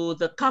to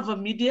the Cover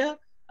Media.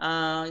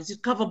 Is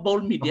it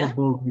Coverball Media?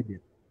 Coverball Media.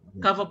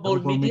 Yeah.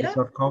 Coverball Media.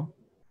 Coverballmedia.com.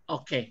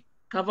 Okay.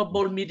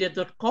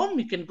 Coverballmedia.com.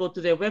 You can go to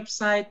their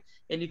website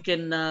and you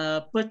can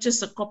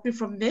purchase a copy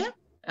from there.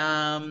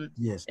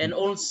 Yes. And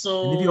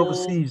also, and if you're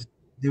overseas,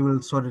 they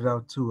will sort it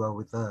out too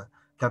with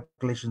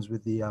calculations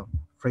with the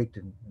freight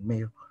and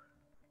mail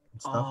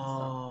and stuff.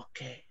 Oh,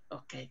 okay,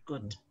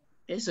 good.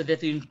 Okay, so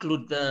that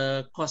include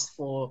the cost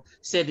for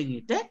selling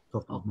it, eh?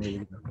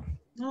 Mailing.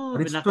 Oh,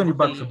 but it's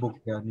 $20 a book,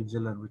 New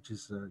Zealand, which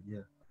is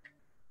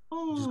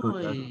which is good.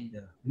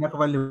 Vinaka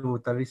vakalevu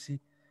Tarisi.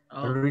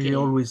 I really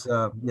always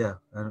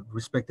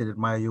respect and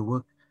admire your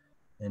work,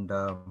 and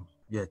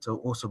yeah, it's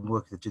awesome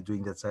work that you're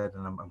doing that side,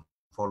 and I'm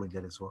following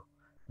that as well.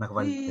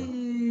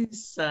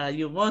 Yes,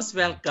 you're most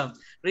welcome.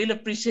 Really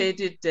appreciate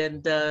it,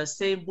 and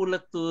same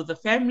bullet to the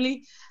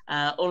family.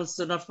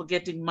 Also, not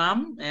forgetting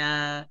Mom.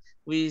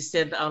 We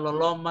send our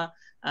loloma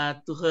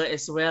to her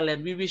as well,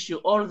 and we wish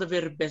you all the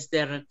very best,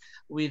 Daren,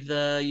 with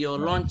your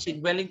launch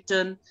in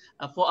Wellington.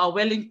 For our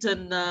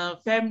Wellington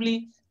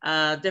family,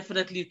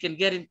 definitely you can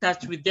get in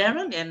touch with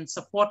Daren and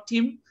support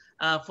him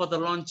for the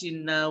launch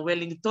in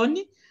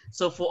Wellington.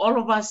 So for all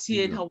of us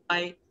here in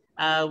Hawaii,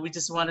 we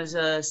just want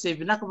to say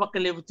Vinaka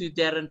vakalevu to you,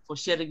 Daren, for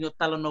sharing your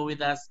Talanoa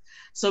with us.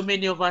 So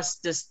many of us,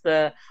 just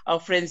our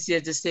friends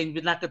here, just saying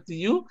Vinaka to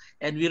you,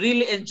 and we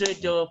really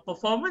enjoyed your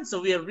performance. So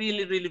we are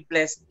really, really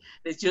blessed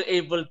that you're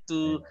able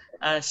to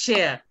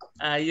share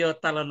your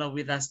Talanoa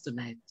with us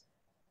tonight.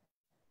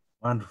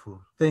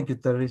 Wonderful. Thank you,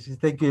 Tarisi.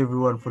 Thank you,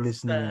 everyone, for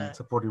listening and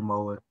supporting my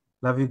work.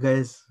 Love you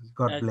guys.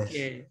 God bless.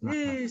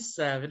 Yes,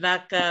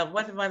 Vinaka,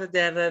 what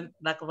Daren,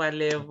 Vinaka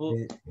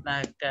vakalevu,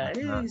 Vinaka.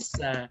 Yes.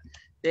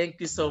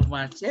 Thank you so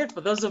much. For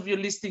those of you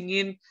listening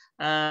in,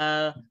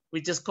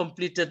 we just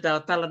completed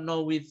our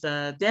Talanoa with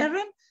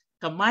Daren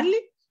Kamali.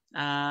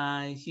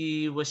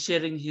 He was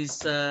sharing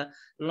his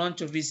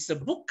launch of his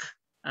book,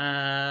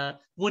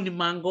 Muni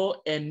Mango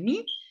and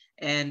Me,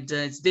 and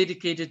it's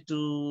dedicated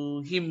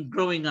to him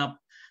growing up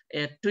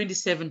at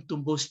 27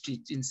 Tubou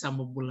Street in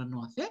Samabula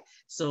North.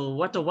 So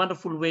what a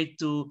wonderful way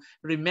to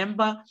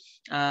remember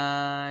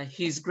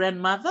his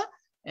grandmother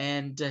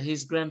and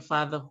his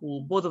grandfather,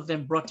 who both of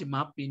them brought him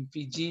up in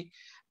Fiji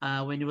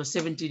when he was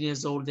 17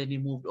 years old. Then he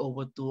moved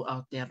over to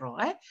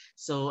Aotearoa.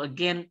 So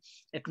again,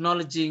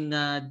 acknowledging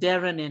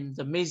Daren and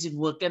the amazing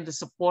work and the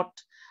support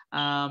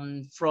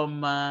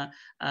from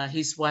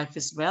his wife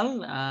as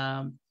well,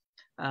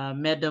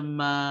 Madam,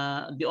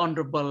 the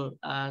Honorable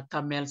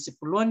Kamel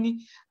Sipuloni,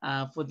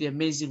 for the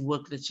amazing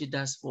work that she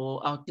does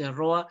for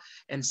Aotearoa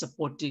and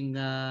supporting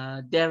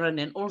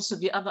Daren and also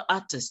the other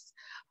artists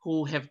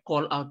who have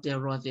called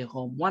Aotearoa their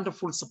home.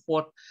 Wonderful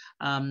support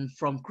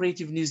from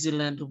Creative New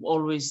Zealand, who've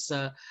always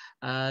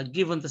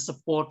given the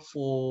support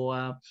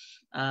for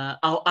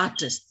our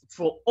artists,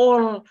 for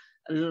all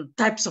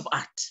types of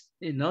art.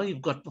 You know,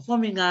 you've got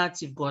performing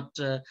arts, you've got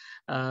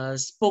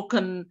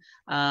spoken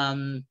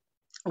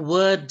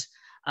word,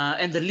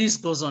 and the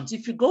list goes on. So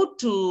if you go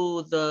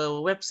to the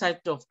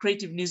website of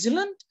Creative New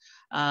Zealand,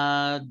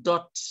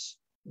 .gov.nz,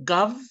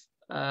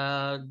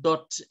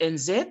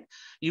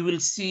 you will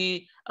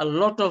see a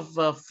lot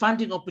of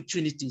funding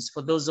opportunities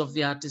for those of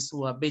the artists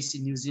who are based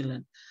in New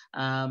Zealand.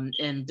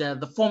 And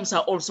the forms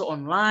are also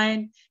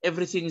online.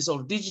 Everything is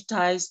all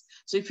digitized.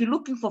 So if you're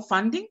looking for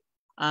funding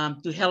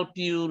to help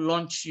you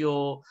launch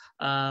your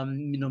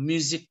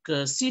music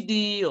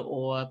CD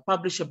or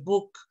publish a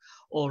book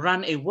or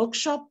run a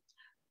workshop,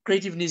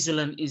 Creative New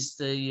Zealand is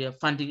the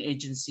funding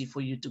agency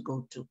for you to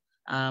go to.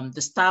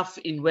 The staff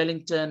in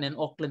Wellington and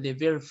Auckland, they're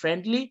very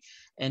friendly.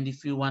 And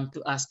if you want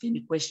to ask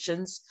any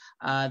questions,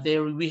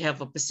 there we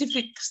have a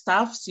Pacific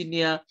staff,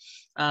 senior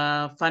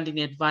funding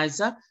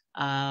advisor,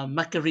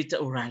 Margarita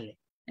O'Reilly.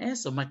 Yeah,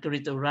 so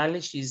Margarita O'Reilly,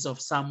 she's of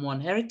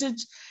Samoan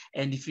heritage.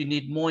 And if you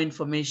need more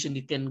information,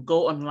 you can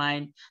go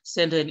online,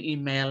 send her an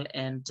email,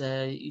 and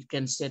you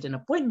can set an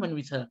appointment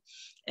with her.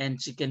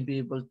 And she can be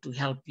able to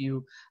help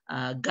you,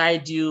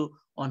 guide you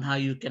on how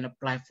you can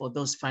apply for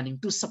those funding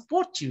to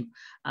support you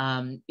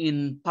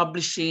in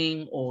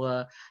publishing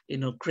or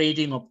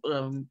creating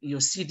your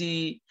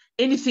CD,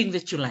 anything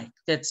that you like.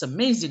 That's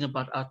amazing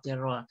about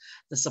Aotearoa,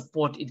 the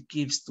support it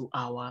gives to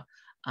our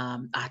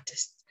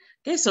artists.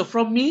 Okay, so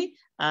from me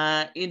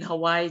in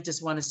Hawaii,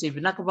 just want to say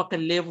Vinaka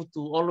vakalevu to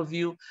all of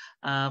you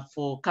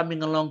for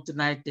coming along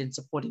tonight and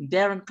supporting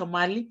Daren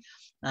Kamali.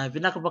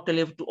 Vinaka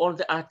vakalevu to all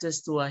the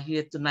artists who are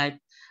here tonight.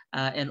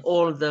 And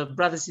all the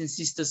brothers and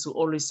sisters who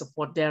always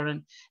support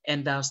Daren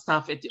and our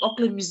staff at the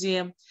Auckland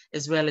Museum,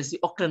 as well as the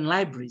Auckland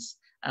Libraries,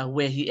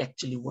 where he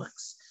actually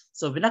works.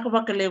 So Vinaka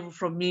vakalevu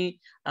from me,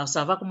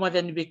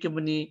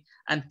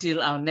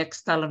 until our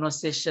next Talanoa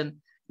session,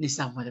 ni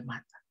Samabula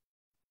North.